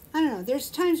 I don't know. There's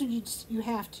times when you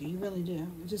have to. You really do.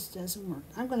 It just doesn't work.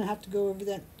 I'm gonna have to go over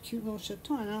that cute little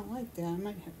chateau, and I don't like that. I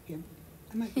might be able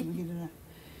to get it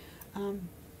out.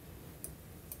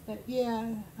 But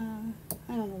yeah,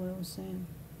 I don't know what I was saying.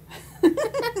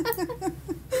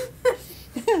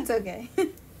 It's okay.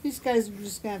 These guys are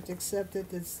just gonna have to accept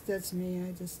it. That's me.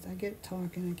 I get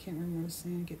talking. I can't remember what I was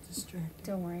saying. I get distracted.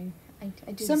 Don't worry.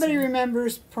 I do. Somebody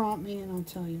remembers, prompt me, and I'll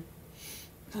tell you.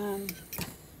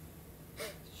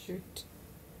 Shoot.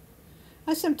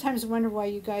 I sometimes wonder why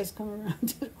you guys come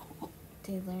around at all.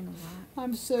 They learn a lot.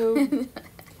 I'm so.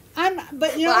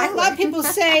 But you know, Well, a lot of people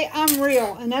say I'm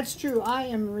real, and that's true. I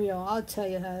am real. I'll tell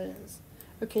you how it is.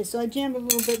 Okay, so I jammed a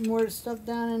little bit more stuff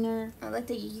down in there. I like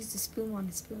that you used a spoon on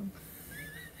a spoon.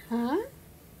 Huh?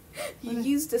 You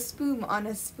used a spoon on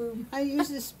a spoon. I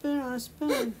used a spoon on a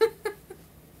spoon.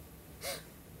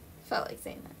 Felt like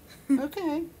saying that.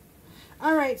 Okay.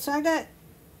 All right, so I got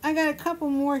a couple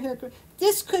more here.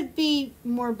 This could be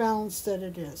more balanced than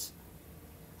it is.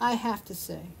 I have to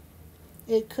say.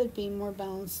 It could be more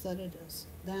balanced than it is.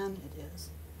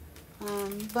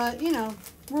 But, you know,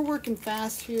 we're working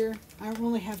fast here. I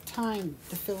only have time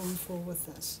to fill in full with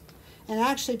this. And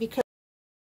actually, because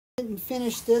I didn't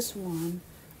finish this one,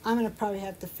 I'm going to probably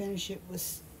have to finish it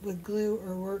with glue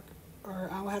or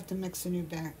I'll have to mix a new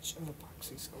batch of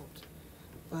Apoxie Sculpt.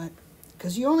 But,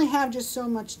 because you only have just so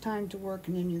much time to work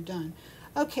and then you're done.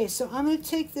 Okay, so I'm going to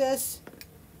take this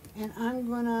and I'm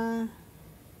going to...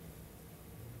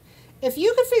 If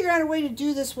you could figure out a way to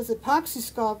do this with Apoxie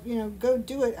Sculpt, you know, go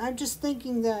do it. I'm just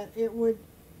thinking that it would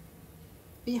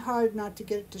be hard not to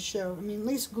get it to show. I mean, at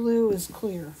least glue is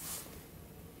clear.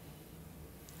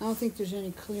 I don't think there's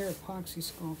any clear Apoxie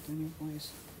Sculpt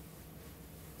anyplace.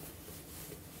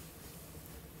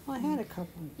 Well, I had a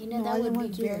couple. You know, that would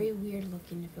be very weird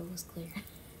looking if it was clear.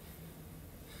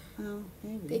 Well,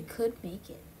 maybe. They could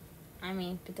make it. I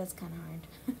mean, but that's kind of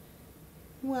hard.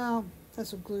 Well,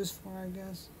 that's what glue's for, I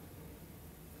guess.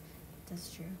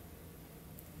 That's true.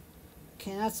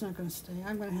 Okay, that's not going to stay.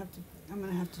 I'm going to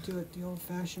have to do it the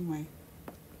old-fashioned way,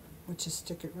 which is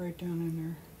stick it right down in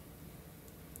there.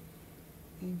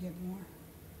 And get more.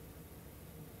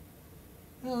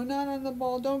 Oh, not on the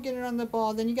ball. Don't get it on the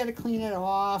ball. Then you got to clean it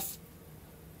off.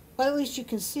 But at least you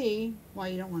can see why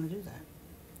you don't want to do that.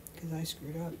 Because I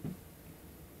screwed up.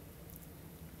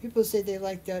 People say they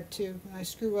like that too. I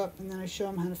screw up and then I show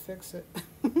them how to fix it.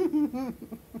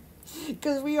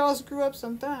 Because we all screw up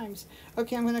sometimes.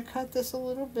 Okay, I'm going to cut this a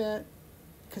little bit.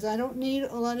 Because I don't need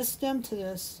a lot of stem to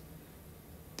this.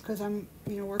 Because I'm,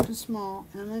 you know, working small.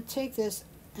 And I'm going to take this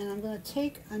and I'm going to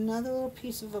take another little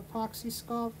piece of Apoxie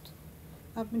Sculpt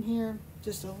up in here.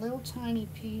 Just a little tiny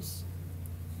piece.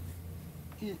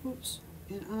 And, oops.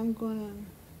 And I'm going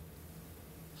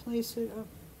to place it up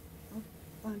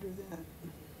under that.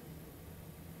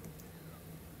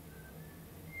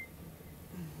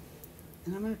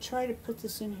 And I'm going to try to put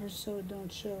this in here so it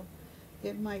don't show.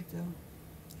 It might though.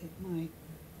 It might.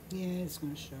 Yeah, it's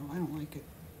going to show. I don't like it.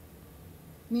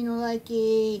 Me no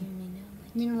likey.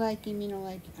 Me no likey, me no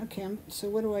likey. Okay, so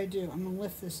what do? I'm going to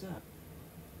lift this up.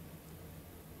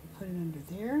 put it under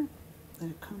there,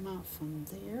 let it come out from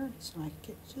there, so I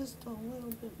get just a little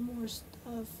bit more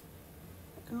stuff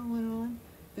going on.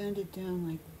 Bend it down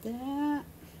like that.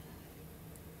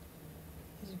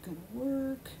 Is it going to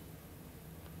work?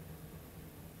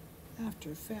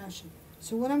 After fashion.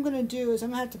 So what I'm going to do is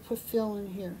I'm going to have to put fill in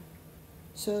here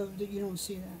so that you don't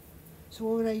see that. So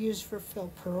what would I use for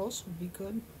fill? Pearls would be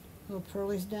good. Little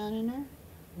pearlies down in there.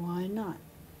 Why not?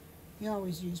 You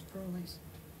always use pearlies.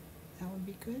 That would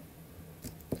be good.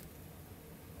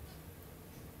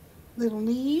 Little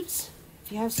leaves.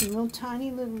 If you have some little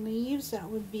tiny little leaves, that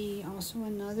would be also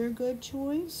another good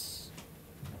choice.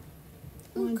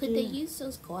 Ooh, could they use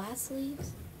those glass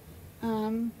leaves?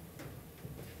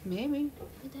 Maybe.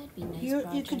 That'd be a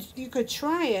nice you could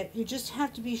try it. You just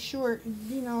have to be sure,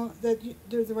 you know, that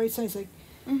they're the right size. Like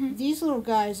these little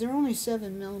guys, they're only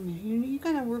 7 millimeter. You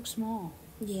gotta work small.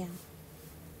 Yeah.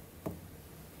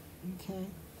 Okay.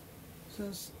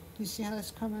 So you see how that's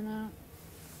coming out?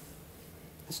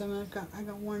 So I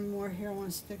got one more here I want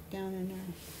to stick down in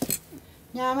there.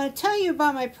 Now I'm going to tell you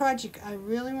about my project I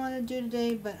really want to do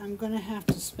today, but I'm going to have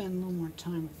to spend a little more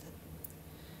time with it.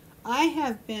 I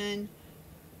have been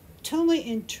totally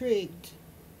intrigued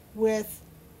with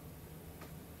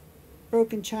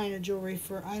broken china jewelry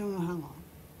for I don't know how long.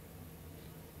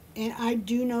 And I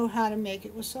do know how to make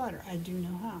it with solder. I do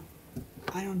know how.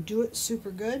 I don't do it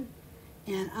super good,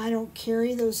 and I don't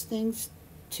carry those things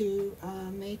to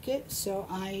make it, so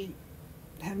I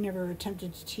have never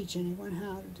attempted to teach anyone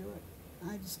how to do it.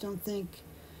 I just don't think,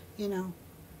 you know,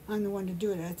 I'm the one to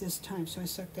do it at this time, so I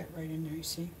stuck that right in there, you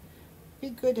see.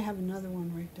 Be good to have another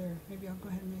one right there. Maybe I'll go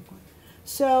ahead and make one.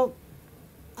 So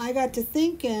I got to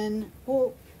thinking,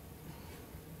 well,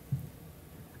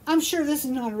 I'm sure this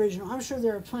is not original. I'm sure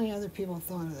there are plenty of other people who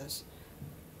thought of this.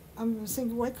 I was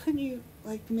thinking, why couldn't you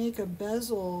like make a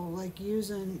bezel like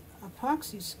using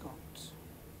Apoxie Sculpt?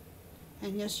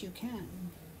 And yes, you can.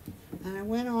 And I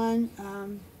went on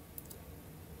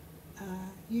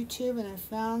YouTube and I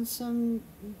found some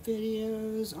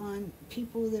videos on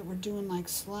people that were doing like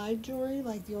slide jewelry,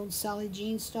 like the old Sally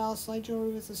Jean style slide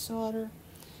jewelry with the solder.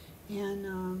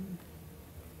 And,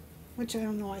 which I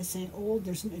don't know why I say old,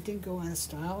 it didn't go out of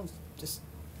style, just,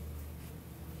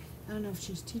 I don't know if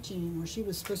she's teaching anymore. She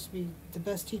was supposed to be the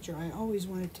best teacher. I always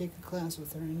wanted to take a class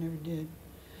with her and I never did.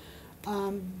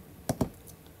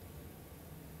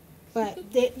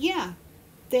 But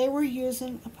they were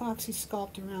using Apoxie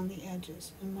Sculpt around the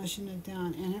edges and mushing it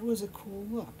down, and it was a cool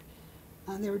look.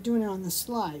 They were doing it on the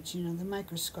slides, you know, the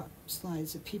microscope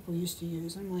slides that people used to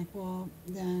use. I'm like, well,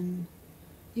 then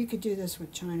you could do this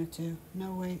with China too.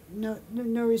 No way, no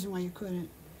reason why you couldn't.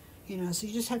 You know, so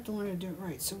you just have to learn to do it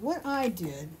right. So what I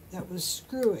did that was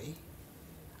screwy,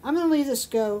 I'm going to leave this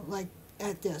go like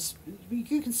at this.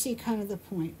 You can see kind of the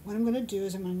point. What I'm going to do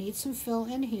is I'm going to need some fill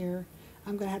in here.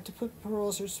 I'm going to have to put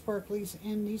pearls or sparklies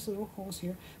in these little holes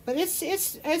here. But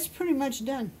it's pretty much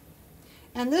done.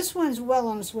 And this one's well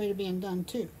on its way to being done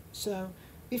too. So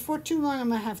before too long I'm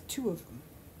going to have 2 of them.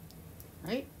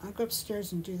 Right? I'll go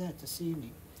upstairs and do that this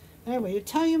evening. Anyway, to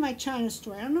tell you my china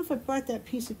story. I don't know if I brought that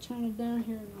piece of china down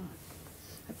here or not.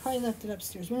 I probably left it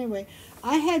upstairs. But anyway,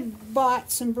 I had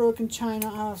bought some broken china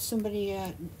off somebody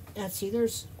at Etsy.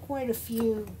 There's quite a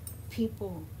few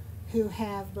people who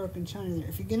have broken china there.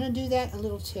 If you're going to do that, a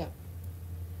little tip.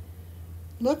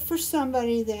 Look for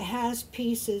somebody that has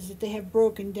pieces that they have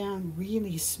broken down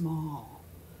really small.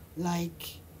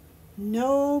 Like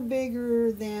no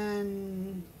bigger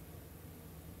than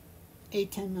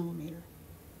 8-10 millimeter.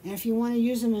 And if you want to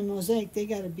use them in mosaic, they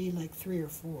got to be like 3 or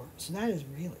 4. So that is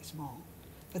really small.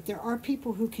 But there are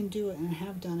people who can do it and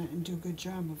have done it and do a good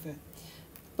job of it.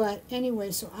 But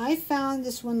anyway, so I found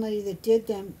this one lady that did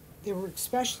them. They were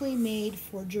especially made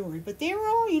for jewelry. But they were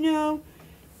all, you know,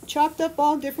 chopped up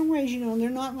all different ways. You know, they're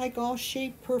not like all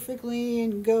shaped perfectly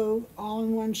and go all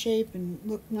in one shape and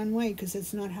look one way, because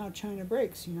it's not how china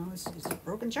breaks. You know, it's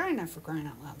broken china, for crying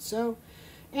out loud. So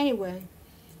anyway,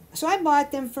 so I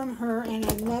bought them from her and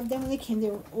I loved them when they came. They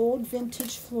were old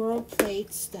vintage floral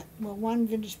plates. One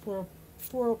vintage floral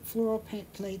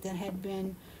plate that had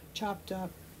been chopped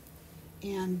up.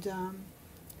 And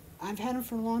I've had them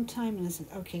for a long time, and I said,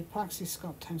 okay, Apoxie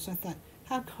Sculpt time. So I thought,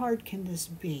 how hard can this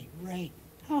be, right?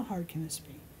 How hard can this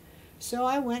be? So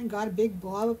I went and got a big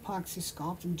blob of Apoxie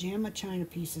Sculpt and jammed my china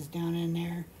pieces down in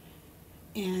there.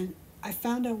 And I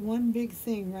found out one big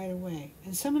thing right away.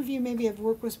 And some of you maybe have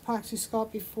worked with Apoxie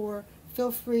Sculpt before.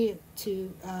 Feel free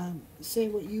to say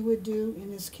what you would do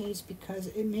in this case, because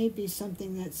it may be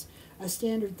something that's a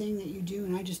standard thing that you do,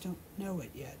 and I just don't know it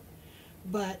yet.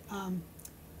 But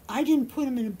I didn't put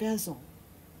them in a bezel.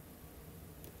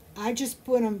 I just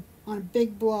put them on a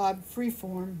big blob,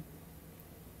 freeform,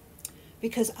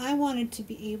 because I wanted to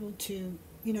be able to,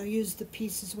 you know, use the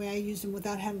pieces the way I used them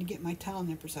without having to get my tile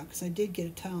nippers out, because I did get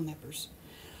a tile nippers.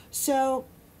 So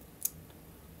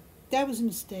that was a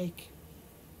mistake,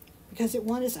 because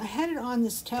I had it on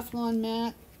this Teflon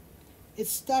mat. It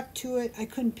stuck to it. I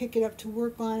couldn't pick it up to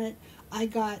work on it. I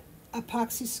got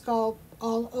Apoxie Sculpt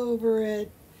all over it.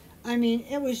 I mean,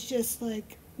 it was just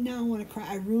like, now I want to cry.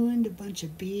 I ruined a bunch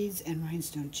of beads and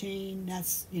rhinestone chain.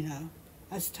 That's, you know,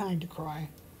 that's time to cry.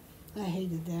 I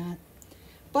hated that.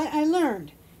 But I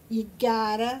learned, you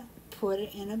gotta put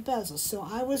it in a bezel. So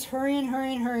I was hurrying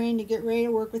to get ready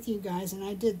to work with you guys, and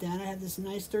I did that. I have this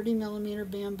nice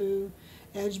 30mm bamboo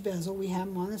edge bezel. We have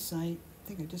them on the site. I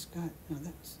think I just got, no,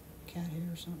 that's cat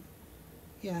hair or something.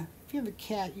 Yeah, if you have a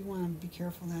cat, you want to be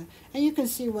careful of that. And you can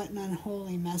see what an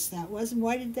unholy mess that was. And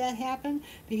why did that happen?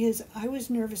 Because I was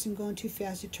nervous and going too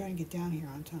fast to try and get down here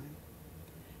on time.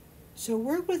 So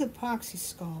work with Apoxie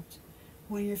Sculpt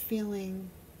when you're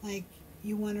feeling like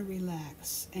you want to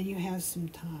relax and you have some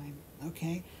time,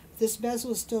 okay? This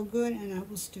bezel is still good, and I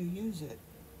will still use it.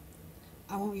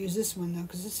 I won't use this one, though,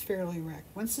 because it's fairly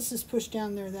wrecked. Once this is pushed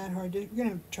down there that hard, you're going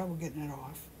to have trouble getting it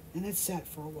off. And it's set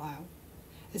for a while.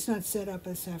 It's not set up,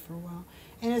 it's set for a while.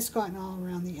 And it's gotten all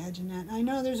around the edge and that. I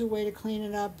know there's a way to clean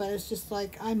it up, but it's just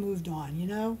like, I moved on, you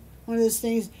know? One of those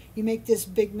things, you make this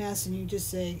big mess and you just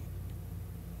say,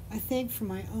 I think for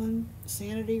my own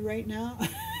sanity right now,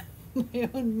 my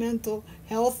own mental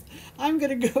health, I'm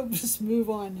going to go just move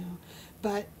on now.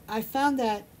 But I found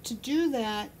that to do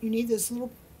that, you need those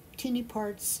little teeny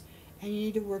parts, and you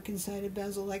need to work inside a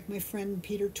bezel like my friend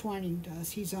Peter Twining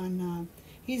does. He's on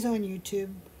YouTube.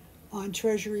 On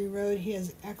Treasury Road, he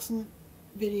has excellent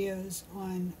videos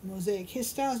on mosaic. His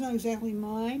style is not exactly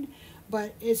mine,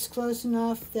 but it's close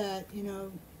enough that, you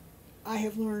know, I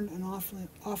have learned an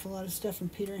awful lot of stuff from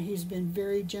Peter, and he's been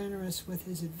very generous with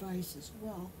his advice as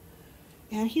well.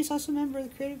 And he's also a member of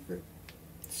the creative group,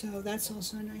 so that's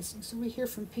also a nice thing. So we hear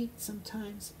from Pete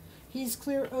sometimes. He's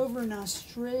clear over in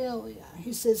Australia.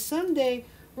 He says someday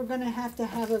we're going to have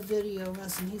a video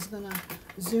lesson. He's going to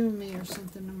Zoom me or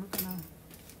something, and we're going to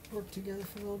work together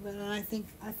for a little bit, and I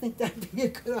think that'd be a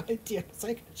good idea, because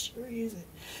I could sure use it.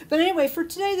 But anyway, for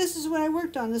today, this is what I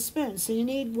worked on, the spoon. So you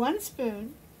need one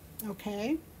spoon,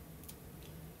 okay?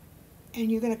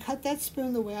 And you're going to cut that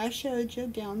spoon the way I showed you,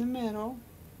 down the middle,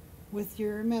 with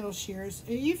your metal shears.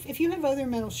 If you have other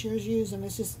metal shears, use them.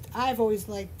 It's just, I've always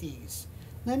liked these.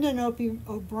 Linda and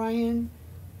O'Brien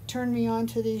turned me on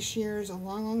to these shears a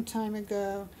long time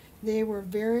ago. They were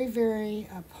very, very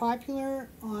popular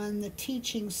on the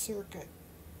teaching circuit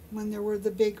when there were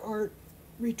the big art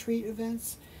retreat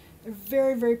events. They're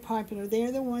very, very popular.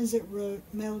 They're the ones that wrote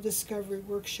Metal Discovery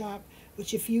Workshop,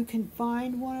 which if you can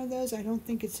find one of those, I don't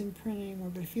think it's in print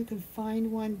anymore, but if you can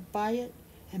find one, buy it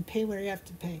and pay whatever you have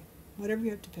to pay. Whatever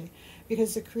you have to pay.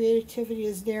 Because the creativity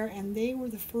is there, and they were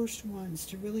the first ones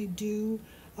to really do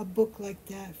a book like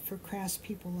that for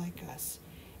craftspeople like us.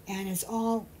 And it's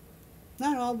all,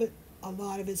 not all, but a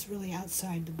lot of it's really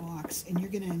outside the box, and you're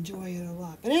going to enjoy it a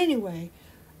lot. But anyway,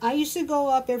 I used to go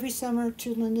up every summer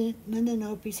to Linda and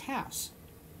Opie's house.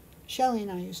 Shelley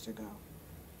and I used to go.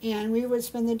 And we would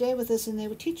spend the day with us, and they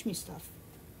would teach me stuff.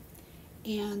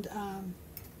 And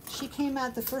she came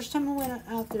out, the first time I went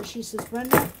out there, she says,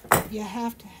 Brenda, you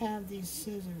have to have these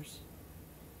scissors.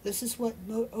 This is what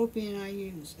Opie and I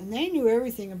use. And they knew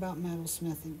everything about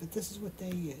metalsmithing, but this is what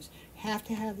they use. You have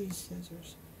to have these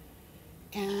scissors.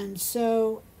 And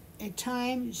so at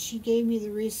times she gave me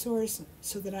the resource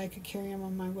so that I could carry them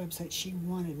on my website. She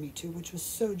wanted me to, which was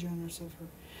so generous of her.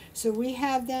 So we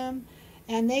have them,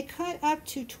 and they cut up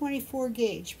to 24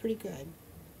 gauge, pretty good,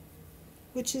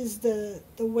 which is the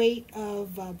weight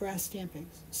of brass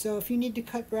stampings. So if you need to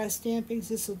cut brass stampings,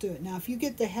 this will do it. Now if you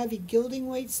get the heavy gilding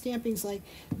weight stampings, like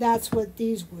that's what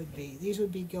these would be. These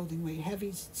would be gilding weight,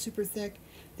 heavy, super thick.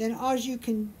 Then all you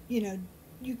can, you know,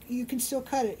 you can still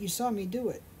cut it. You saw me do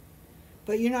it.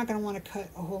 But you're not going to want to cut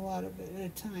a whole lot of it at a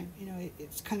time. You know,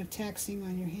 it's kind of taxing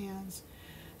on your hands.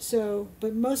 So,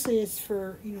 but mostly it's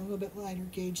for, you know, a little bit lighter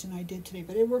gauge than I did today.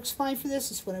 But it works fine for this.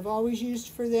 It's what I've always used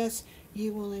for this.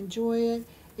 You will enjoy it.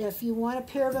 If you want a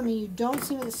pair of them and you don't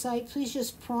see them at the site, please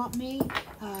just prompt me.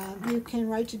 You can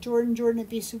write to Jordan at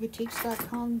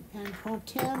BSueBoutiques.com and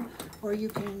prompt him. Or you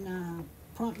can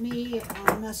prompt me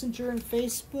on Messenger and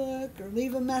Facebook, or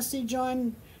leave a message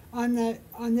on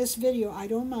this video. I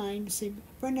don't mind. Say,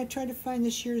 Brenda, try to find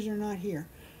the shears, are not here.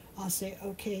 I'll say,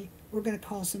 okay, we're going to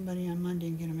call somebody on Monday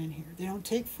and get them in here. They don't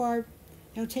take far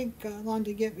They don't take long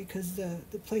to get because the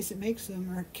place that makes them,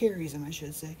 or carries them I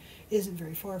should say, isn't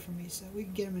very far from me, so we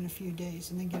can get them in a few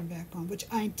days and then get them back on, which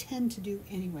I intend to do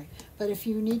anyway. But if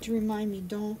you need to remind me,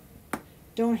 don't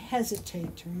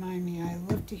hesitate to remind me. I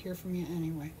love to hear from you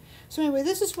anyway. So anyway,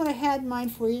 this is what I had in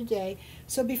mind for you today.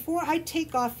 So before I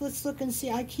take off, let's look and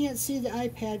see. I can't see the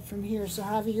iPad from here, so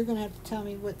Javi, you're going to have to tell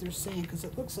me what they're saying, because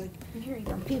it looks like Here you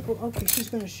go. people. Okay, she's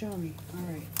going to show me. All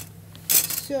right.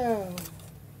 So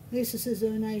Lisa says,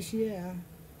 "Oh, nice, yeah."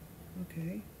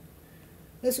 Okay.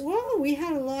 Let's. Whoa, we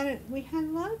had a lot of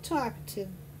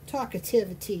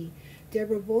talkativity.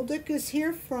 Deborah Bolduc is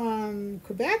here from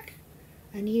Quebec.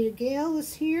 Anita Gale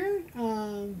is here.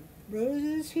 Rose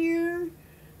is here.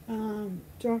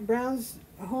 Brown's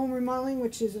Home Remodeling,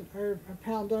 which is our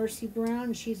pal Darcy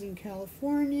Brown. She's in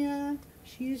California.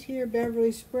 She's here.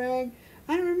 Beverly Sprague.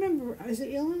 I don't remember. Is it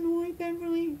Illinois,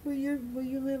 Beverly, where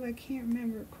you live? I can't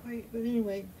remember quite. But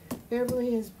anyway,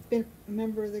 Beverly has been a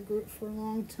member of the group for a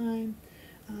long time.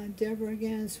 Deborah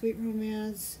again, Sweet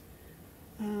Romance.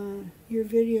 Your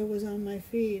video was on my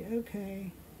feed.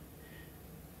 Okay.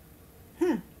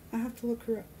 Huh. I'll have to look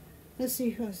her up. Let's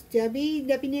see who else. Debbie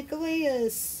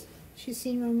Nicolaus. She's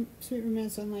seen Sweet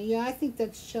Romance online. Yeah, I think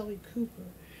that's Shelley Cooper.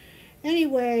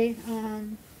 Anyway,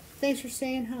 thanks for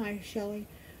saying hi, Shelley.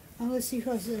 Let's see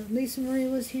who else. Lisa Marie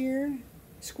was here.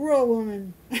 Squirrel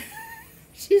Woman.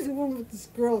 She's the one with the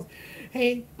squirrels.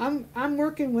 Hey, I'm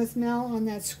working with Mel on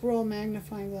that squirrel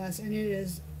magnifying glass, and it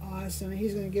is awesome.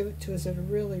 He's going to give it to us at a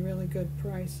really, really good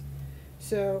price.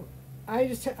 So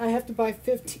I have to buy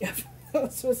 50 of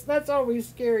those. So that's always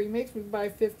scary. He makes me buy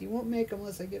 50. Won't make them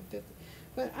unless I get 50.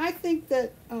 But I think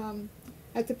that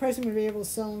at the price I'm going to be able to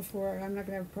sell them for, I'm not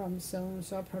going to have a problem selling them,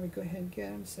 so I'll probably go ahead and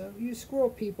get them. So you squirrel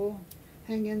people,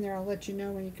 hang in there. I'll let you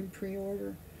know when you can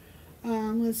pre-order.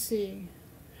 Let's see.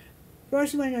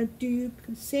 Darcy, want to know, do you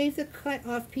save the cut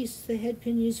off pieces of the head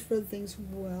pin used for other things?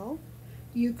 Well,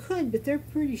 you could, but they're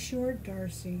pretty short,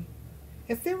 Darcy.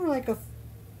 If they were like a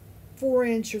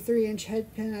 4-inch or 3-inch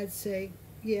head pin, I'd say,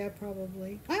 yeah,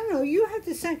 probably. I don't know. You have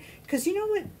to decide, because you know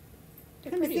what?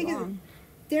 They're pretty long.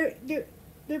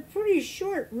 They're pretty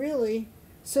short, really.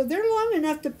 So they're long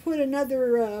enough to put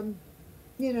another,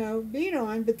 bead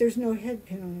on, but there's no head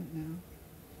pin on it now.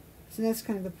 So that's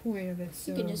kind of the point of it.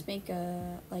 So you can just make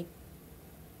a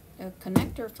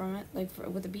connector from it,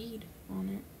 with a bead on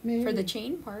it. Maybe. For the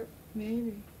chain part.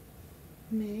 Maybe.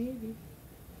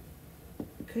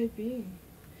 Could be.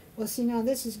 Well, see, now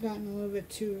this has gotten a little bit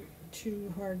too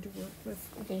hard to work with.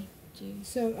 Okay, geez.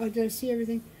 So, did I see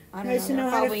everything? I don't Nice to know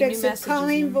how to fix it.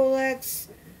 Colleen Bolex,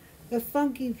 the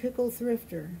Funky Pickle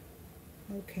Thrifter.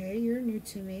 Okay, you're new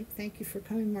to me. Thank you for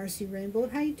coming, Marcy Rainbow.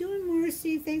 How you doing,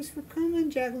 Marcy? Thanks for coming.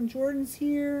 Jacqueline Jordan's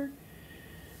here.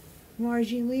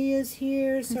 Margie Lee is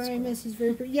here. Sorry, cool. Mrs.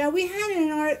 Verper. Yeah, we had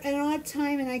an odd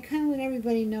time, and I kind of let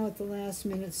everybody know at the last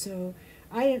minute, so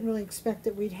I didn't really expect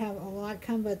that we'd have a lot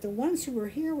come, but the ones who were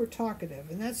here were talkative,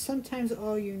 and that's sometimes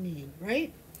all you need,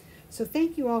 right? So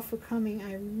thank you all for coming.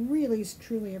 I really,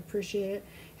 truly appreciate it,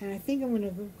 and I think I'm going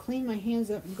to clean my hands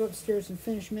up and go upstairs and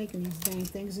finish making these dang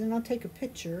things, and then I'll take a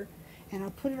picture, and I'll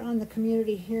put it on the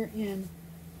community here in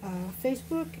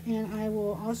Facebook, and I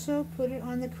will also put it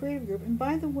on the creative group. And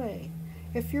by the way,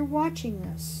 if you're watching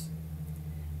this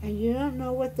and you don't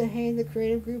know what the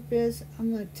creative group is,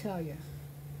 I'm going to tell you.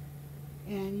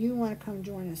 And you want to come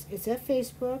join us. It's at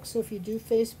Facebook, so if you do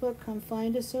Facebook, come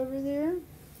find us over there.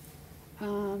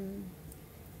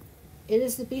 It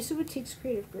is the BSue Boutiques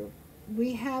Creative Group.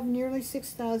 We have nearly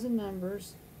 6,000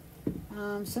 members.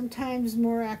 Sometimes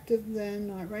more active than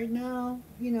not. Right now,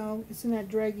 it's in that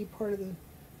draggy part of the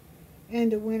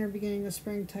end of winter, beginning of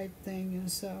spring type thing,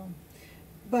 so.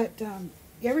 But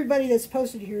everybody that's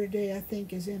posted here today, I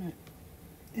think, is in it.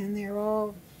 And they're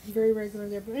all very regular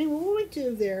there. But anyway, what we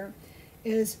do there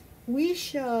is we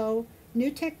show new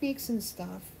techniques and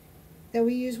stuff that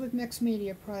we use with mixed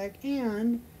media product,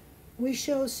 and we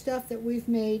show stuff that we've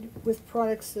made with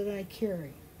products that I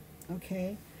carry.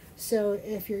 Okay? So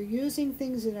if you're using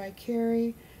things that I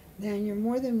carry, then you're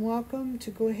more than welcome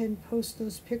to go ahead and post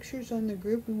those pictures on the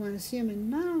group. We want to see them. And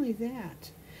not only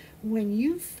that, when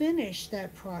you finish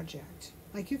that project,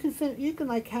 like you can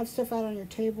have stuff out on your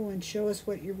table and show us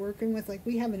what you're working with. Like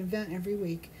we have an event every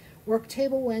week, Work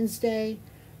Table Wednesday,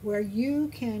 where you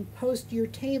can post your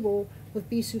table with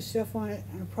BSue stuff on it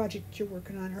on a project you're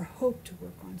working on or hope to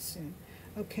work on soon.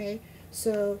 Okay,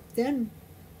 so then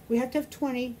we have to have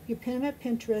 20. You pin them at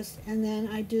Pinterest, and then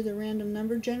I do the random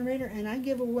number generator, and I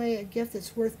give away a gift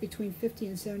that's worth between $50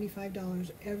 and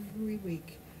 $75 every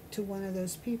week to one of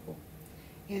those people.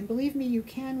 And believe me, you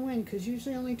can win, because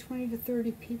usually only 20 to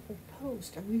 30 people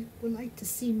post. And we would like to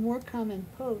see more come and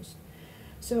post.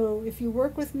 So if you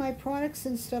work with my products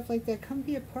and stuff like that, come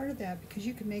be a part of that, because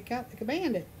you can make out like a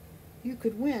bandit. You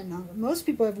could win. Most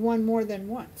people have won more than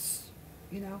once,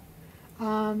 you know.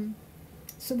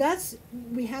 So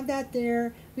we have that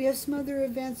there. We have some other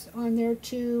events on there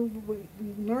too. We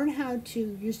learn how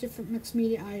to use different mixed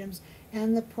media items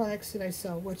and the products that I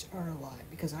sell, which are a lot,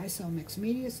 because I sell mixed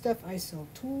media stuff, I sell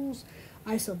tools,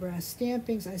 I sell brass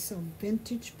stampings, I sell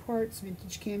vintage parts,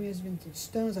 vintage cameos, vintage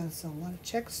stones, I sell a lot of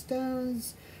Czech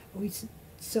stones, we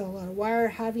sell a lot of wire.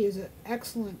 Javi is an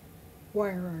excellent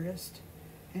wire artist,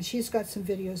 and she's got some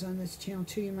videos on this channel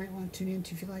too you might want to tune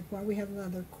into if you like wire. We have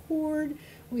another cord,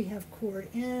 we have cord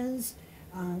ends,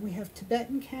 we have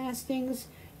Tibetan castings,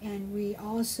 and we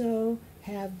also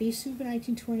have BSue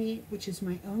 1928, which is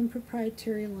my own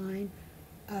proprietary line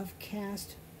of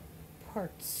cast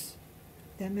parts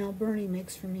that Mel Burney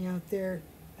makes for me out there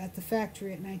at the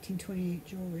factory at 1928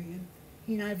 Jewelry. And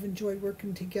he and I have enjoyed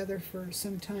working together for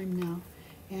some time now.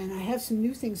 And I have some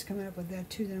new things coming up with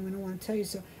that too that I'm going to want to tell you.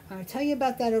 So I'll tell you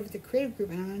about that over at the Creative Group,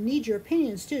 and I need your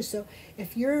opinions too. So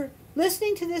if you're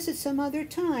listening to this at some other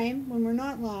time when we're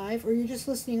not live, or you're just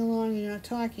listening along and you're not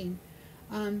talking,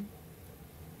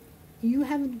 if you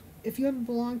haven't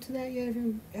belonged to that yet, if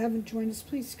you haven't joined us,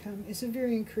 please come. It's a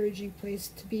very encouraging place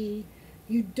to be.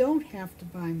 You don't have to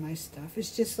buy my stuff.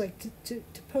 It's just like to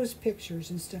post pictures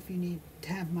and stuff you need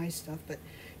to have my stuff. But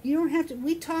you don't have to.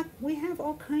 We have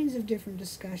all kinds of different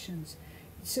discussions.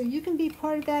 So you can be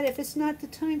part of that. If it's not the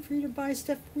time for you to buy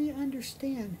stuff, we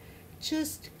understand.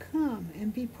 Just come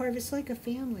and be part of it. It's like a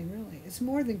family, really. It's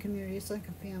more than community. It's like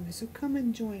a family. So come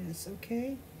and join us,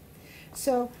 okay?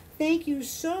 So thank you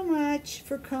so much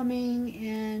for coming,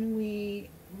 and we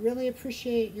really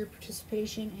appreciate your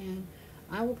participation, and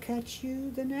I will catch you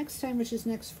the next time, which is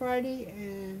next Friday,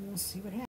 and we'll see what happens.